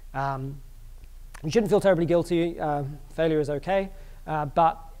 We shouldn't feel terribly guilty. Failure is okay,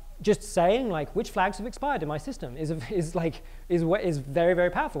 but just saying like which flags have expired in my system is very, very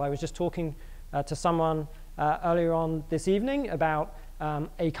powerful. I was just talking to someone earlier on this evening about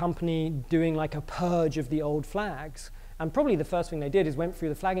a company doing like a purge of the old flags, and probably the first thing they did is went through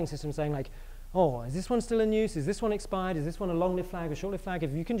the flagging system saying like, oh, is this one still in use? Is this one expired? Is this one a long-lived flag, a short-lived flag?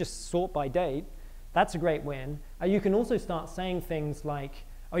 If you can just sort by date, that's a great win. You can also start saying things like,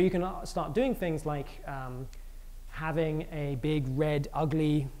 or you can start doing things like having a big red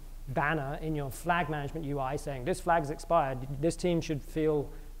ugly banner in your flag management UI saying this flag's expired. This team should feel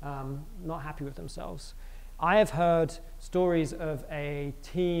not happy with themselves. I have heard stories of a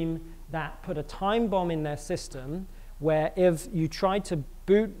team that put a time bomb in their system where if you tried to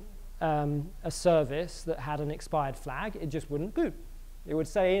boot a service that had an expired flag, it just wouldn't boot. It would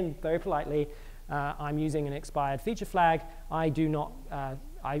say in very politely, I'm using an expired feature flag. I'm not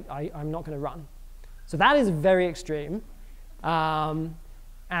going to run. So that is very extreme. And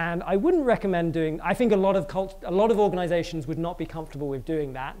I wouldn't recommend doing, I think a lot of organizations would not be comfortable with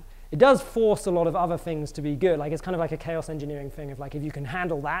doing that. It does force a lot of other things to be good. Like it's kind of like a chaos engineering thing of like, if you can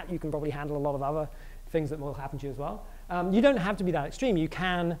handle that, you can probably handle a lot of other things that will happen to you as well. You don't have to be that extreme. You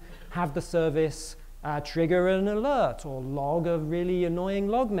can have the service trigger an alert or log a really annoying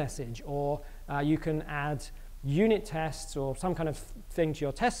log message, or you can add unit tests or some kind of thing to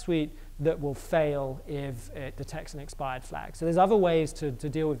your test suite that will fail if it detects an expired flag. So there's other ways to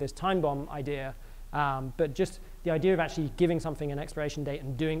deal with this time bomb idea, but just the idea of actually giving something an expiration date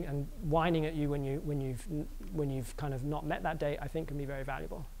and whining at you when you've kind of not met that date, I think can be very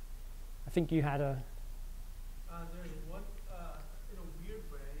valuable. I think you had a. There's one, in a weird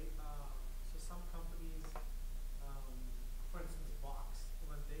way, so some companies, for instance, Vox,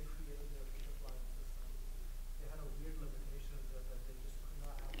 when they created their feature flag system, they had a weird limitation that they just could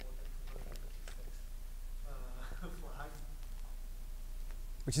not have more than 256 flags.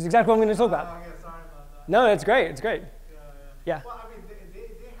 Which is exactly what I'm going to talk about. Okay, sorry about that. No, it's great. It's great. Yeah. Well, I mean,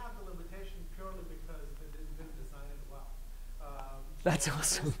 they have the limitation purely because they didn't design it well. That's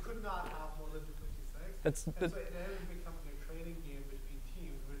awesome. They could not have more than 256. That's and so it ended up becoming a trading game between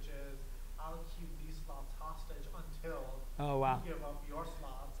teams, which is I'll keep these slots hostage until you give up your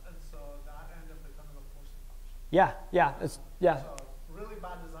slots, and so that ended up becoming a forcing function. Yeah. So really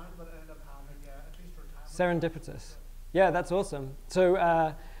bad design, but it ended up having at least retirement. Serendipitous. Yeah, that's awesome. So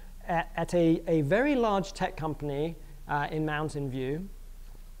at a very large tech company in Mountain View,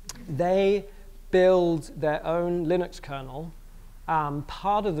 they build their own Linux kernel.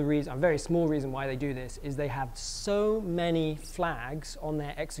 Part of the reason, a very small reason why they do this, is they have so many flags on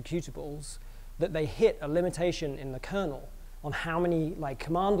their executables that they hit a limitation in the kernel on how many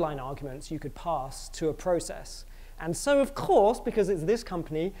command line arguments you could pass to a process. And so, of course, because it's this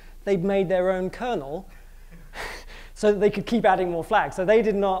company, they've made their own kernel so that they could keep adding more flags. So they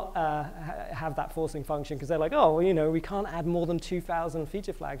did not have that forcing function because they're like, oh, well, we can't add more than 2,000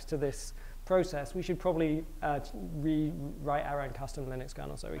 feature flags to this process. We should probably rewrite our own custom Linux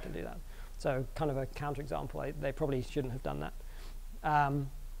kernel so we can do that. So kind of a counterexample. They probably shouldn't have done that.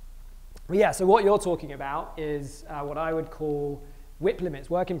 But yeah, so what you're talking about is what I would call WIP limits,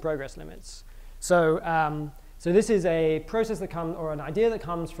 work in progress limits. So so this is a process that comes, or an idea that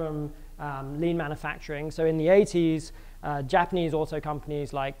comes from lean manufacturing. So in the 80s, Japanese auto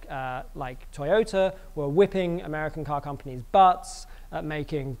companies like Toyota were whipping American car companies' butts at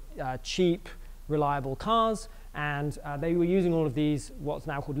making cheap, reliable cars. And they were using all of these, what's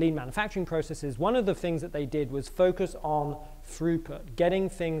now called lean manufacturing processes. One of the things that they did was focus on throughput, getting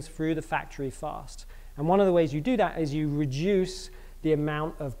things through the factory fast. And one of the ways you do that is you reduce the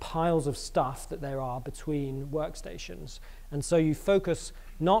amount of piles of stuff that there are between workstations. And so you focus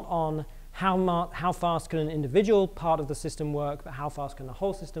not on how fast can an individual part of the system work, but how fast can the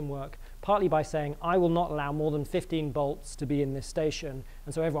whole system work, partly by saying, I will not allow more than 15 bolts to be in this station.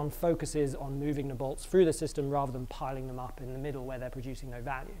 And so everyone focuses on moving the bolts through the system rather than piling them up in the middle where they're producing no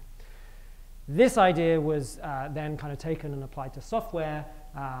value. This idea was then kind of taken and applied to software,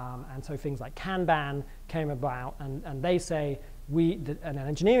 and so things like Kanban came about, and they say an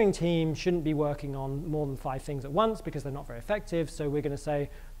engineering team shouldn't be working on more than 5 things at once because they're not very effective, so we're going to say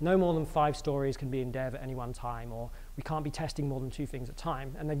no more than 5 stories can be in dev at any one time, or we can't be testing more than 2 things at a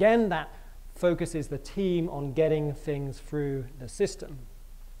time. And again, that focuses the team on getting things through the system.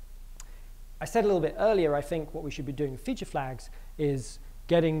 I said a little bit earlier, I think what we should be doing with feature flags is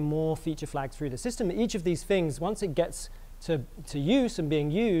getting more feature flags through the system. Each of these things, once it gets to use and being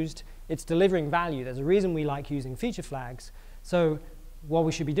used, it's delivering value. There's a reason we like using feature flags. So what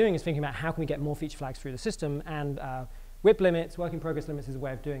we should be doing is thinking about how can we get more feature flags through the system, and WIP limits, work in progress limits, is a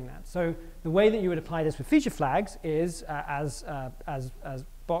way of doing that. So the way that you would apply this with feature flags is, as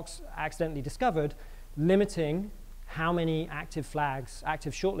Box accidentally discovered, limiting how many active flags,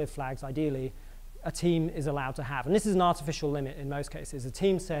 active short-lived flags ideally, a team is allowed to have. And this is an artificial limit in most cases. A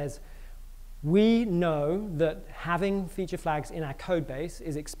team says, we know that having feature flags in our code base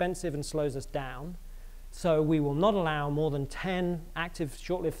is expensive and slows us down, so we will not allow more than 10 active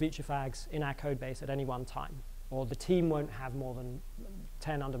short-lived feature flags in our code base at any one time, or the team won't have more than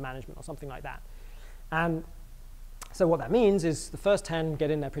 10 under management or something like that. And so what that means is the first 10 get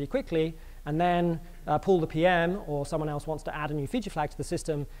in there pretty quickly, and then pull the PM or someone else wants to add a new feature flag to the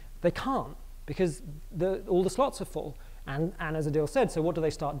system, they can't, because all the slots are full. And as Adil said, so what do they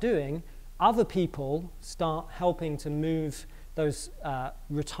start doing? Other people start helping to move those,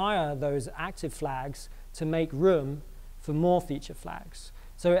 retire those active flags to make room for more feature flags.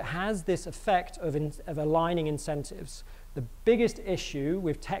 So it has this effect of aligning incentives. The biggest issue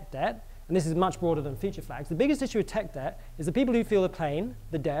with tech debt, and this is much broader than feature flags, the biggest issue with tech debt is the people who feel the pain,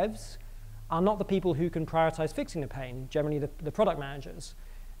 the devs, are not the people who can prioritize fixing the pain, generally the product managers.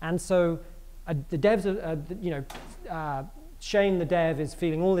 And so the devs are, Shane, the dev, is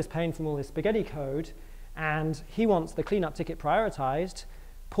feeling all this pain from all this spaghetti code, and he wants the cleanup ticket prioritized.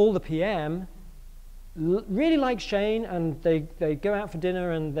 Paul, the PM, really likes Shane, and they go out for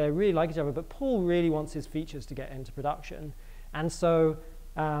dinner, and they really like each other, but Paul really wants his features to get into production. And so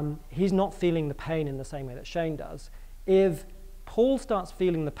he's not feeling the pain in the same way that Shane does. If Paul starts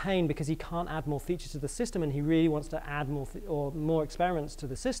feeling the pain because he can't add more features to the system, and he really wants to add more experiments to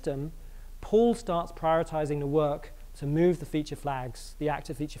the system, Paul starts prioritizing the work to move the feature flags, the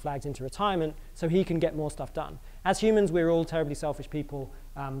active feature flags, into retirement so he can get more stuff done. As humans, we're all terribly selfish people.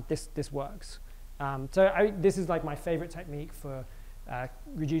 This works. This is like my favorite technique for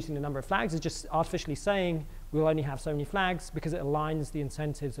reducing the number of flags, is just artificially saying we'll only have so many flags because it aligns the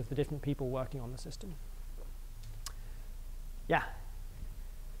incentives of the different people working on the system. Yeah?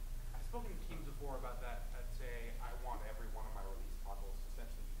 I've spoken to teams before about that say, I want every one of my release toggles to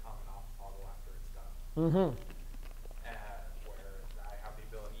essentially become an off toggle after it's done. Mm-hmm. Where I have the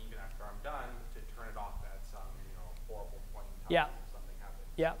ability, even after I'm done, to turn it off at some horrible point in time Yeah. if something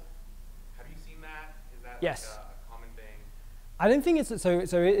happens. Yeah. Have you seen that? Is that Yes. like a common thing? I don't think it's so.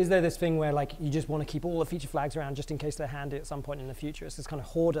 Is there this thing where like you just want to keep all the feature flags around just in case they're handy at some point in the future? It's this kind of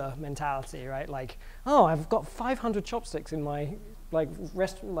hoarder mentality, right? Like, oh, I've got 500 chopsticks in my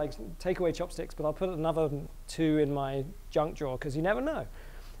takeaway chopsticks, but I'll put another 2 in my junk drawer because you never know.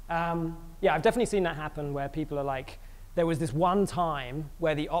 Yeah, I've definitely seen that happen where people are like, there was this one time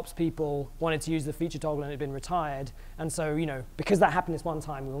where the ops people wanted to use the feature toggle and it had been retired, and so because that happened this one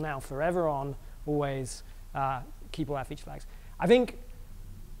time, we'll now forever on always keep all our feature flags. I think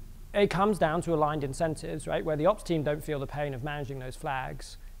it comes down to aligned incentives, right? Where the ops team don't feel the pain of managing those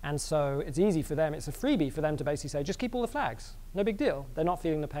flags. And so it's easy for them, it's a freebie for them to basically say, just keep all the flags. No big deal. They're not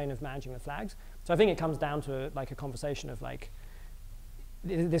feeling the pain of managing the flags. So I think it comes down to like a conversation of like,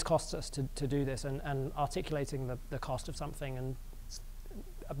 this costs us to do this, and articulating the cost of something, and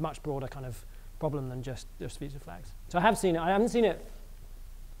a much broader kind of problem than just feature flags. So I have seen it. I haven't seen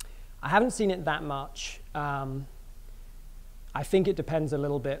it that much. I think it depends a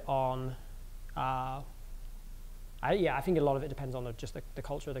little bit on, I think a lot of it depends on just the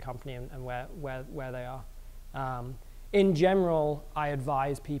culture of the company and where they are. In general, I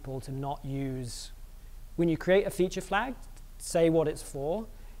advise people to not use, when you create a feature flag, say what it's for.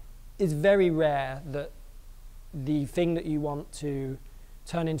 It's very rare that the thing that you want to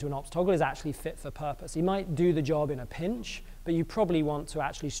turn into an ops toggle is actually fit for purpose. You might do the job in a pinch, but you probably want to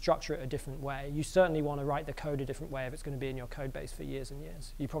actually structure it a different way. You certainly want to write the code a different way if it's going to be in your code base for years and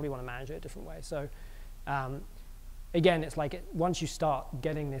years. You probably want to manage it a different way. So again, it's like once you start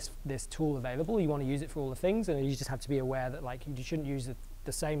getting this tool available, you want to use it for all the things, and you just have to be aware that like you shouldn't use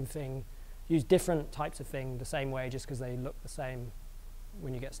the same thing, use different types of thing the same way just because they look the same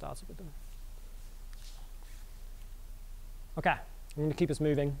when you get started with them. Okay, I'm going to keep us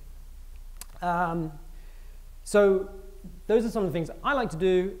moving. So those are some of the things I like to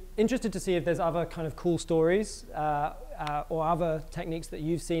do. Interested to see if there's other kind of cool stories or other techniques that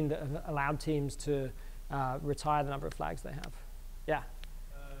you've seen that have allowed teams to retire the number of flags they have. Yeah?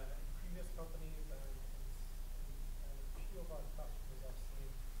 Previous companies and a few of our customers have seen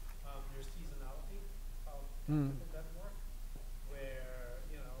their seasonality, how that work, where,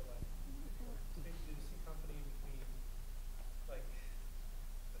 you know, like, basically you see company between, like,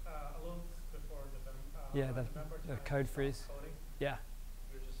 a little before November, Yeah, the November code freeze. coding. Yeah.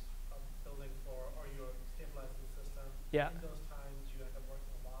 You're just building for, or you're stabilizing the system. Yeah. In those times, you end up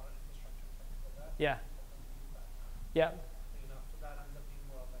working a lot of infrastructure and technical debt. Yeah. People don't use that time. Yeah. You know, so that ends up being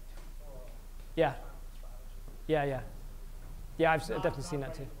more of like temporal Yeah. strategy. Yeah, yeah. Yeah, I've Not- definitely seen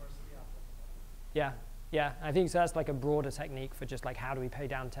not that too. by university applicable. Yeah, yeah. I think so that's like a broader technique for just like how do we pay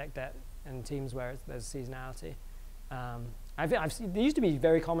down tech debt in teams where there's seasonality. I've seen, they used to be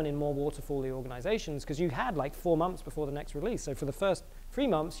very common in more waterfall-y organizations because you had like 4 months before the next release. So for the first 3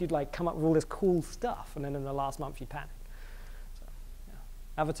 months, you'd like come up with all this cool stuff, and then in the last month, you'd panic. So, yeah.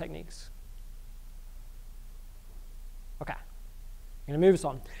 Other techniques. Okay, I'm going to move us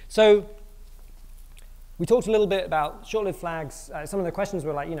on. So we talked a little bit about short-lived flags. Some of the questions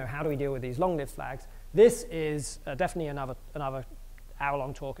were like, you know, how do we deal with these long-lived flags? This is definitely another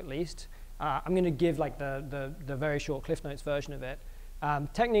hour-long talk at least. I'm going to give like the very short Cliff Notes version of it.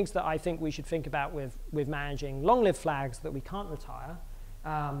 Techniques that I think we should think about with managing long-lived flags that we can't retire.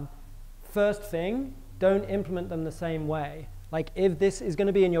 First thing, don't implement them the same way. Like if this is going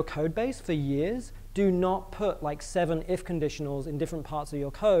to be in your code base for years, do not put like 7 if conditionals in different parts of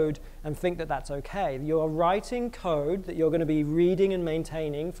your code and think that that's okay. You're writing code that you're going to be reading and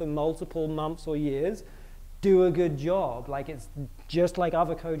maintaining for multiple months or years. Do a good job. Like it's just like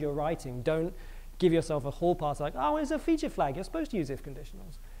other code you're writing. Don't give yourself a hall pass like, oh, it's a feature flag. You're supposed to use if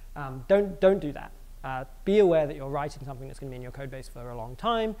conditionals. Don't do that. Be aware that you're writing something that's going to be in your code base for a long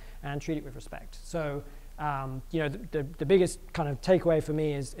time and treat it with respect. So, you know, the biggest kind of takeaway for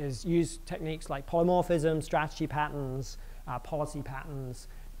me is use techniques like polymorphism, strategy patterns, policy patterns.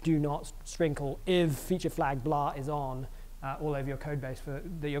 Do not sprinkle if feature flag blah is on all over your code base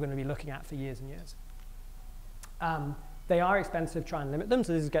that you're going to be looking at for years and years. They are expensive, try and limit them.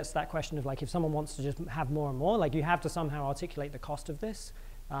 So this gets to that question of like if someone wants to just have more and more, like you have to somehow articulate the cost of this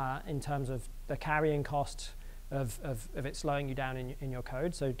in terms of the carrying cost of it slowing you down in your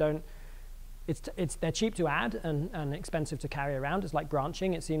code. So don't, they're cheap to add and expensive to carry around. It's like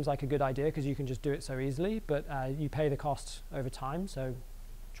branching. It seems like a good idea because you can just do it so easily, but you pay the cost over time. So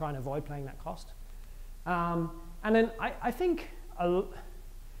try and avoid paying that cost. And then I think a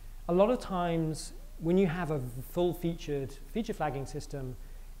lot of times when you have a full feature flagging system,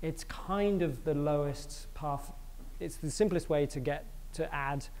 it's kind of the lowest path. It's the simplest way to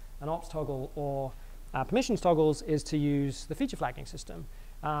add an ops toggle or permissions toggles is to use the feature flagging system.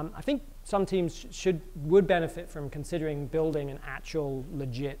 I think some teams would benefit from considering building an actual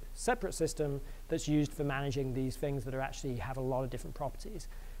legit separate system that's used for managing these things that actually have a lot of different properties.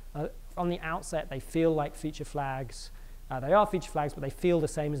 On the outset, they feel like feature flags. They are feature flags, but they feel the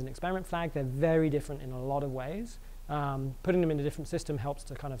same as an experiment flag. They're very different in a lot of ways. Putting them in a different system helps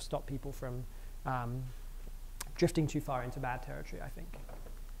to kind of stop people from drifting too far into bad territory, I think.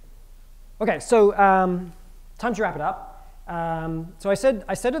 Okay, so time to wrap it up. So I said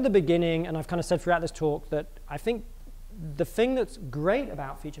at the beginning, and I've kind of said throughout this talk, that I think the thing that's great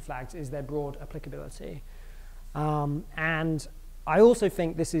about feature flags is their broad applicability. And I also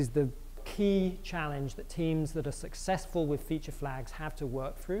think this is the key challenge that teams that are successful with feature flags have to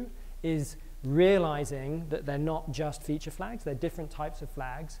work through, is realizing that they're not just feature flags, they're different types of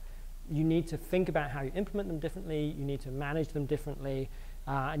flags. You need to think about how you implement them differently, you need to manage them differently,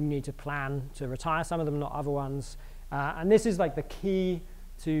 and you need to plan to retire some of them, not other ones. And this is like the key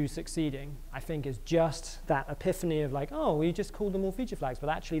to succeeding, I think, is just that epiphany of like, oh, we just called them all feature flags, but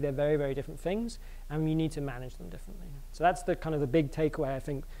actually they're very, very different things, and you need to manage them differently. So that's the kind of the big takeaway I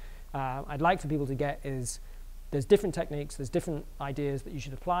think I'd like for people to get is there's different techniques, there's different ideas that you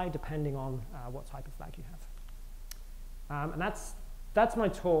should apply depending on what type of flag you have. And that's my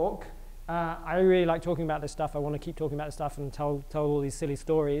talk. I really like talking about this stuff. I want to keep talking about this stuff and tell all these silly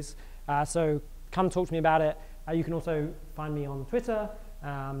stories. So come talk to me about it. You can also find me on Twitter.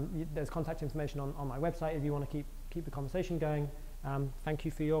 There's contact information on my website if you want to keep the conversation going. Thank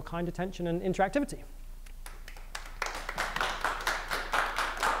you for your kind attention and interactivity.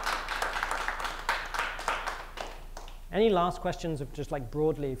 Any last questions of just like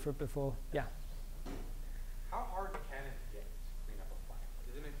broadly for before? Yeah. How hard can it get to clean up a flag?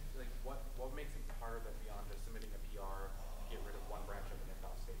 Isn't it like what makes it harder than beyond just submitting a PR to get rid of one branch of an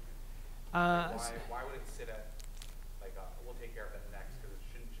if-else statement? Why would it sit at like we'll take care of that next? Because it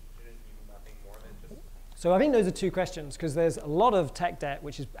shouldn't be nothing more than just. So I think those are two questions, because there's a lot of tech debt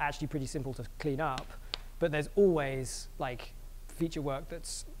which is actually pretty simple to clean up, but there's always like feature work that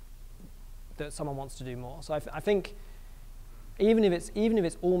someone wants to do more. So I think. Even if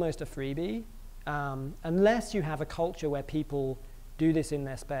it's almost a freebie, unless you have a culture where people do this in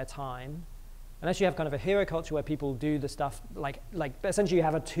their spare time, unless you have kind of a hero culture where people do the stuff like essentially you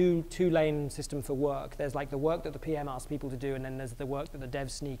have a two-lane system for work. There's like the work that the PM asks people to do, and then there's the work that the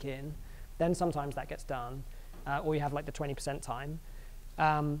devs sneak in. Then sometimes that gets done, or you have like the 20% time.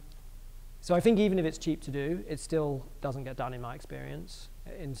 So I think even if it's cheap to do, it still doesn't get done in my experience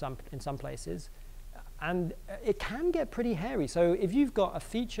in some places. And it can get pretty hairy. So if you've got a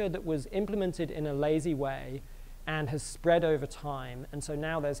feature that was implemented in a lazy way and has spread over time, and so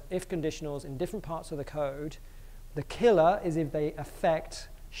now there's if conditionals in different parts of the code, the killer is if they affect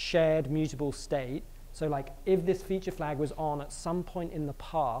shared mutable state. So like if this feature flag was on at some point in the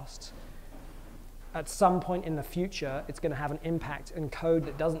past, at some point in the future, it's going to have an impact in code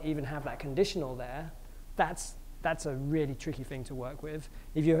that doesn't even have that conditional there. That's a really tricky thing to work with.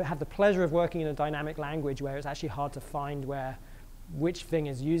 If you have the pleasure of working in a dynamic language where it's actually hard to find which thing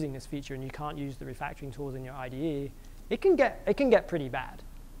is using this feature and you can't use the refactoring tools in your IDE, it can get pretty bad.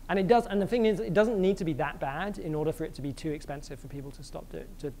 And it does. And the thing is, it doesn't need to be that bad in order for it to be too expensive for people to stop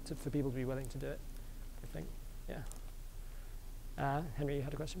for people to be willing to do it. I think, yeah. Henry, you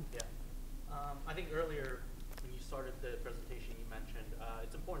had a question? Yeah. I think earlier when you started the presentation, you mentioned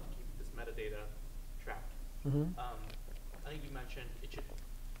it's important to keep this metadata tracked. Mm-hmm. I think you mentioned it should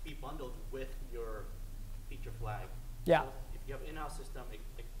be bundled with your feature flag. Yeah. So if you have an in-house system,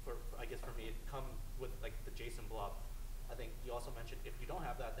 I guess for me, it comes with like the JSON blob. I think you also mentioned if you don't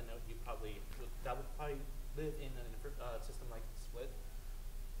have that, then that would probably live in a system like Split.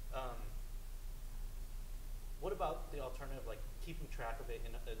 What about the alternative, like keeping track of it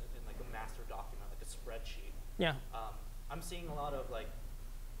in like a master document, like a spreadsheet? Yeah. I'm seeing a lot of like,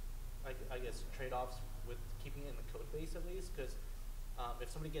 I guess trade-offs with keeping it in the code base at least, because if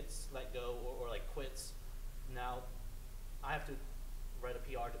somebody gets let go or like quits, now I have to write a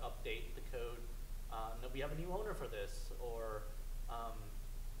PR to update the code. No, we have a new owner for this, or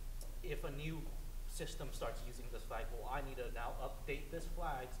if a new system starts using this flag, well, I need to now update this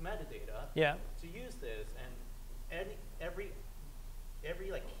flag's metadata to use this, and every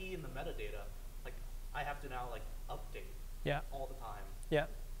like key in the metadata, like I have to now like update all the time. Yeah.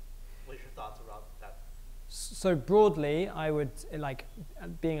 What are your thoughts about that? So broadly, I would, like,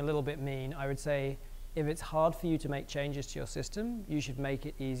 being a little bit mean, I would say if it's hard for you to make changes to your system, you should make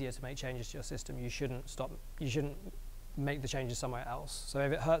it easier to make changes to your system. You shouldn't make the changes somewhere else. So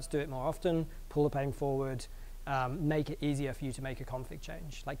if it hurts, do it more often, pull the pain forward, make it easier for you to make a config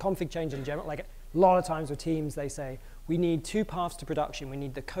change. Like config change in general, like a lot of times with teams, they say, we need 2 paths to production. We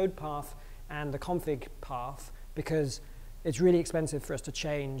need the code path and the config path, because it's really expensive for us to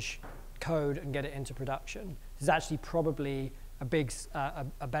change code and get it into production. This is actually probably a big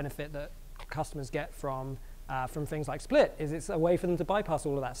a benefit that customers get from things like Split, is it's a way for them to bypass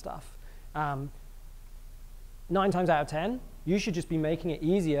all of that stuff. 9 times out of 10, you should just be making it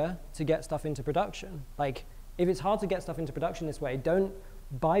easier to get stuff into production. Like, if it's hard to get stuff into production this way, don't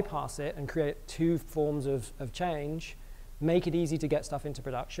bypass it and create 2 forms of change. Make it easy to get stuff into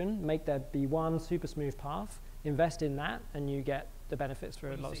production. Make there be one super smooth path. Invest in that, and you get the benefits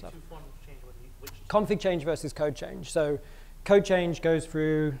for a lot of stuff. 2 forms of change, which config change versus code change. So code change goes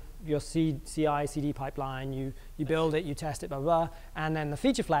through your CI, CD pipeline. You build it, you test it, blah, blah, blah. And then the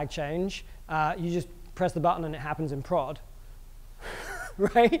feature flag change, you just press the button and it happens in prod.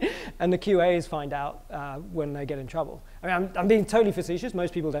 Right? And the QAs find out when they get in trouble. I mean, I'm being totally facetious.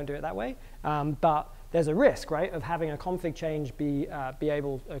 Most people don't do it that way. But there's a risk, right, of having a config change be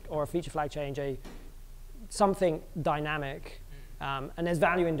able, or a feature flag change, something dynamic. And there's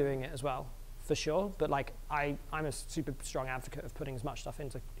value in doing it as well, for sure. But like, I'm a super strong advocate of putting as much stuff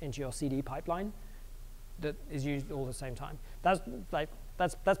into your CD pipeline that is used all at the same time. That's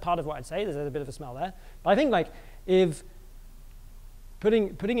part of what I'd say. There's a bit of a smell there. But I think like if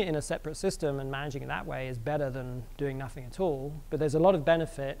putting it in a separate system and managing it that way is better than doing nothing at all. But there's a lot of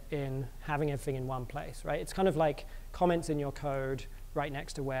benefit in having everything in one place, right? It's kind of like comments in your code right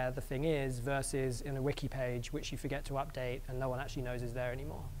next to where the thing is versus in a wiki page, which you forget to update and no one actually knows is there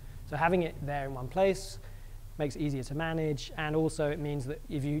anymore. So having it there in one place makes it easier to manage, and also it means that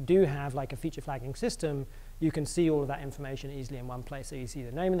if you do have like a feature flagging system, you can see all of that information easily in one place. So you see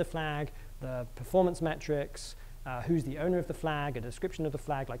the name of the flag, the performance metrics, who's the owner of the flag, a description of the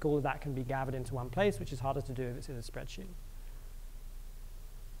flag, like all of that can be gathered into one place, which is harder to do if it's in a spreadsheet.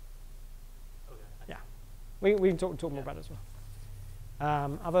 Okay. Yeah, we can talk more about it as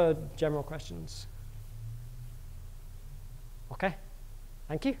well. Other general questions? Okay,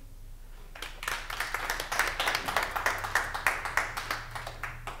 thank you.